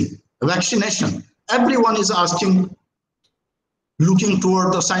medicine, vaccination. Everyone is asking, looking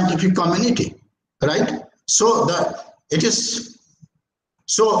toward the scientific community, right? So it is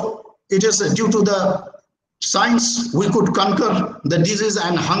due to the science we could conquer the disease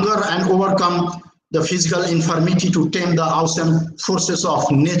and hunger and overcome the physical infirmity to tame the awesome forces of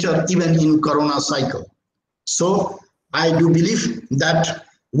nature even in corona cycle. So I do believe that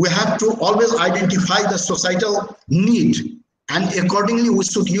we have to always identify the societal need, and accordingly we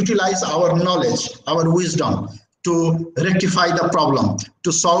should utilize our knowledge, our wisdom to rectify the problem,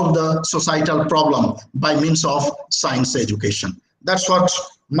 to solve the societal problem by means of science education. That's what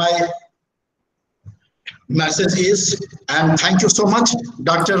my message is. And thank you so much,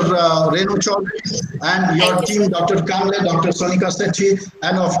 Dr. Renu Chaudhary and your team, Dr. Kamle, Dr. Sonika Sethi,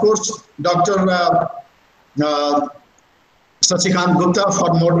 and of course, Dr. Shashikant Gupta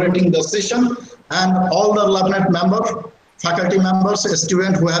for moderating the session, and all the LabNet members, faculty members,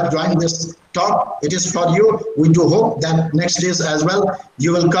 students who have joined this talk. It is for you. We do hope that next days as well,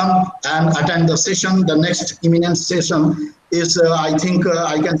 you will come and attend the session. The next imminent session is, I think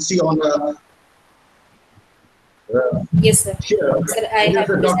I can see on the yes, sir. here. Sir, I have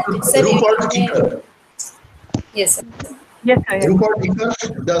Dr. presented. Sir, Rupert Ticker. Yes, sir. Yes, I am. Rupert Ticker,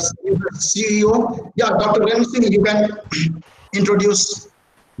 the CEO. Yeah, Dr. Remsing, you can introduce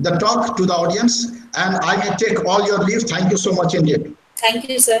the talk to the audience, and I may take all your leave. Thank you so much indeed. Thank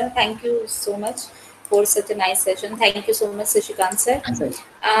you, sir. Thank you so much. for such a nice session. Thank you so much, Shashikant sir.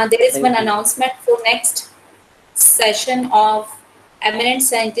 Thank There is Thank one you. announcement for next session of Eminent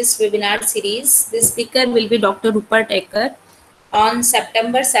Scientist webinar series. The speaker will be Dr. Thakur on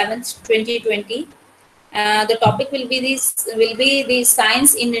September 7th, 2020. The topic will be the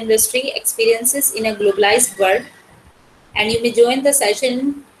science in industry experiences in a globalized world, and you may join the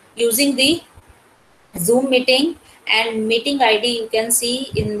session using the Zoom meeting, and meeting ID you can see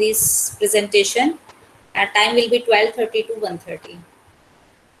in this presentation. Time will be 12:30 to 1:30.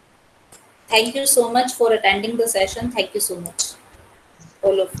 Thank you so much for attending the session. Thank you so much,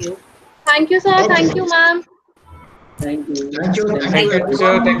 all of you. Thank you, sir. Okay. Thank you, ma'am. Thank you. Thank you. Thank Thank you, you.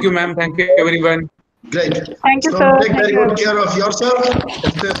 Sir, everyone. thank you, ma'am. Thank you, everyone. Great. Thank you, So sir. take Thank very you. good care of yourself.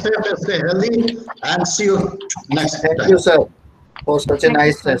 Stay safe, stay healthy, and see you next Thank time. you, sir, for such a Thank you,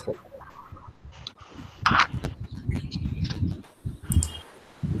 nice sir. session.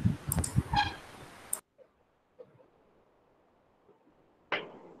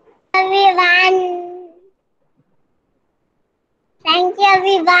 Everyone. Thank you,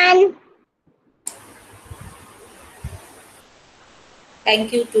 everyone.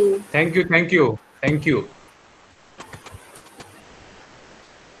 Thank you too. Thank you. Thank you. Thank you.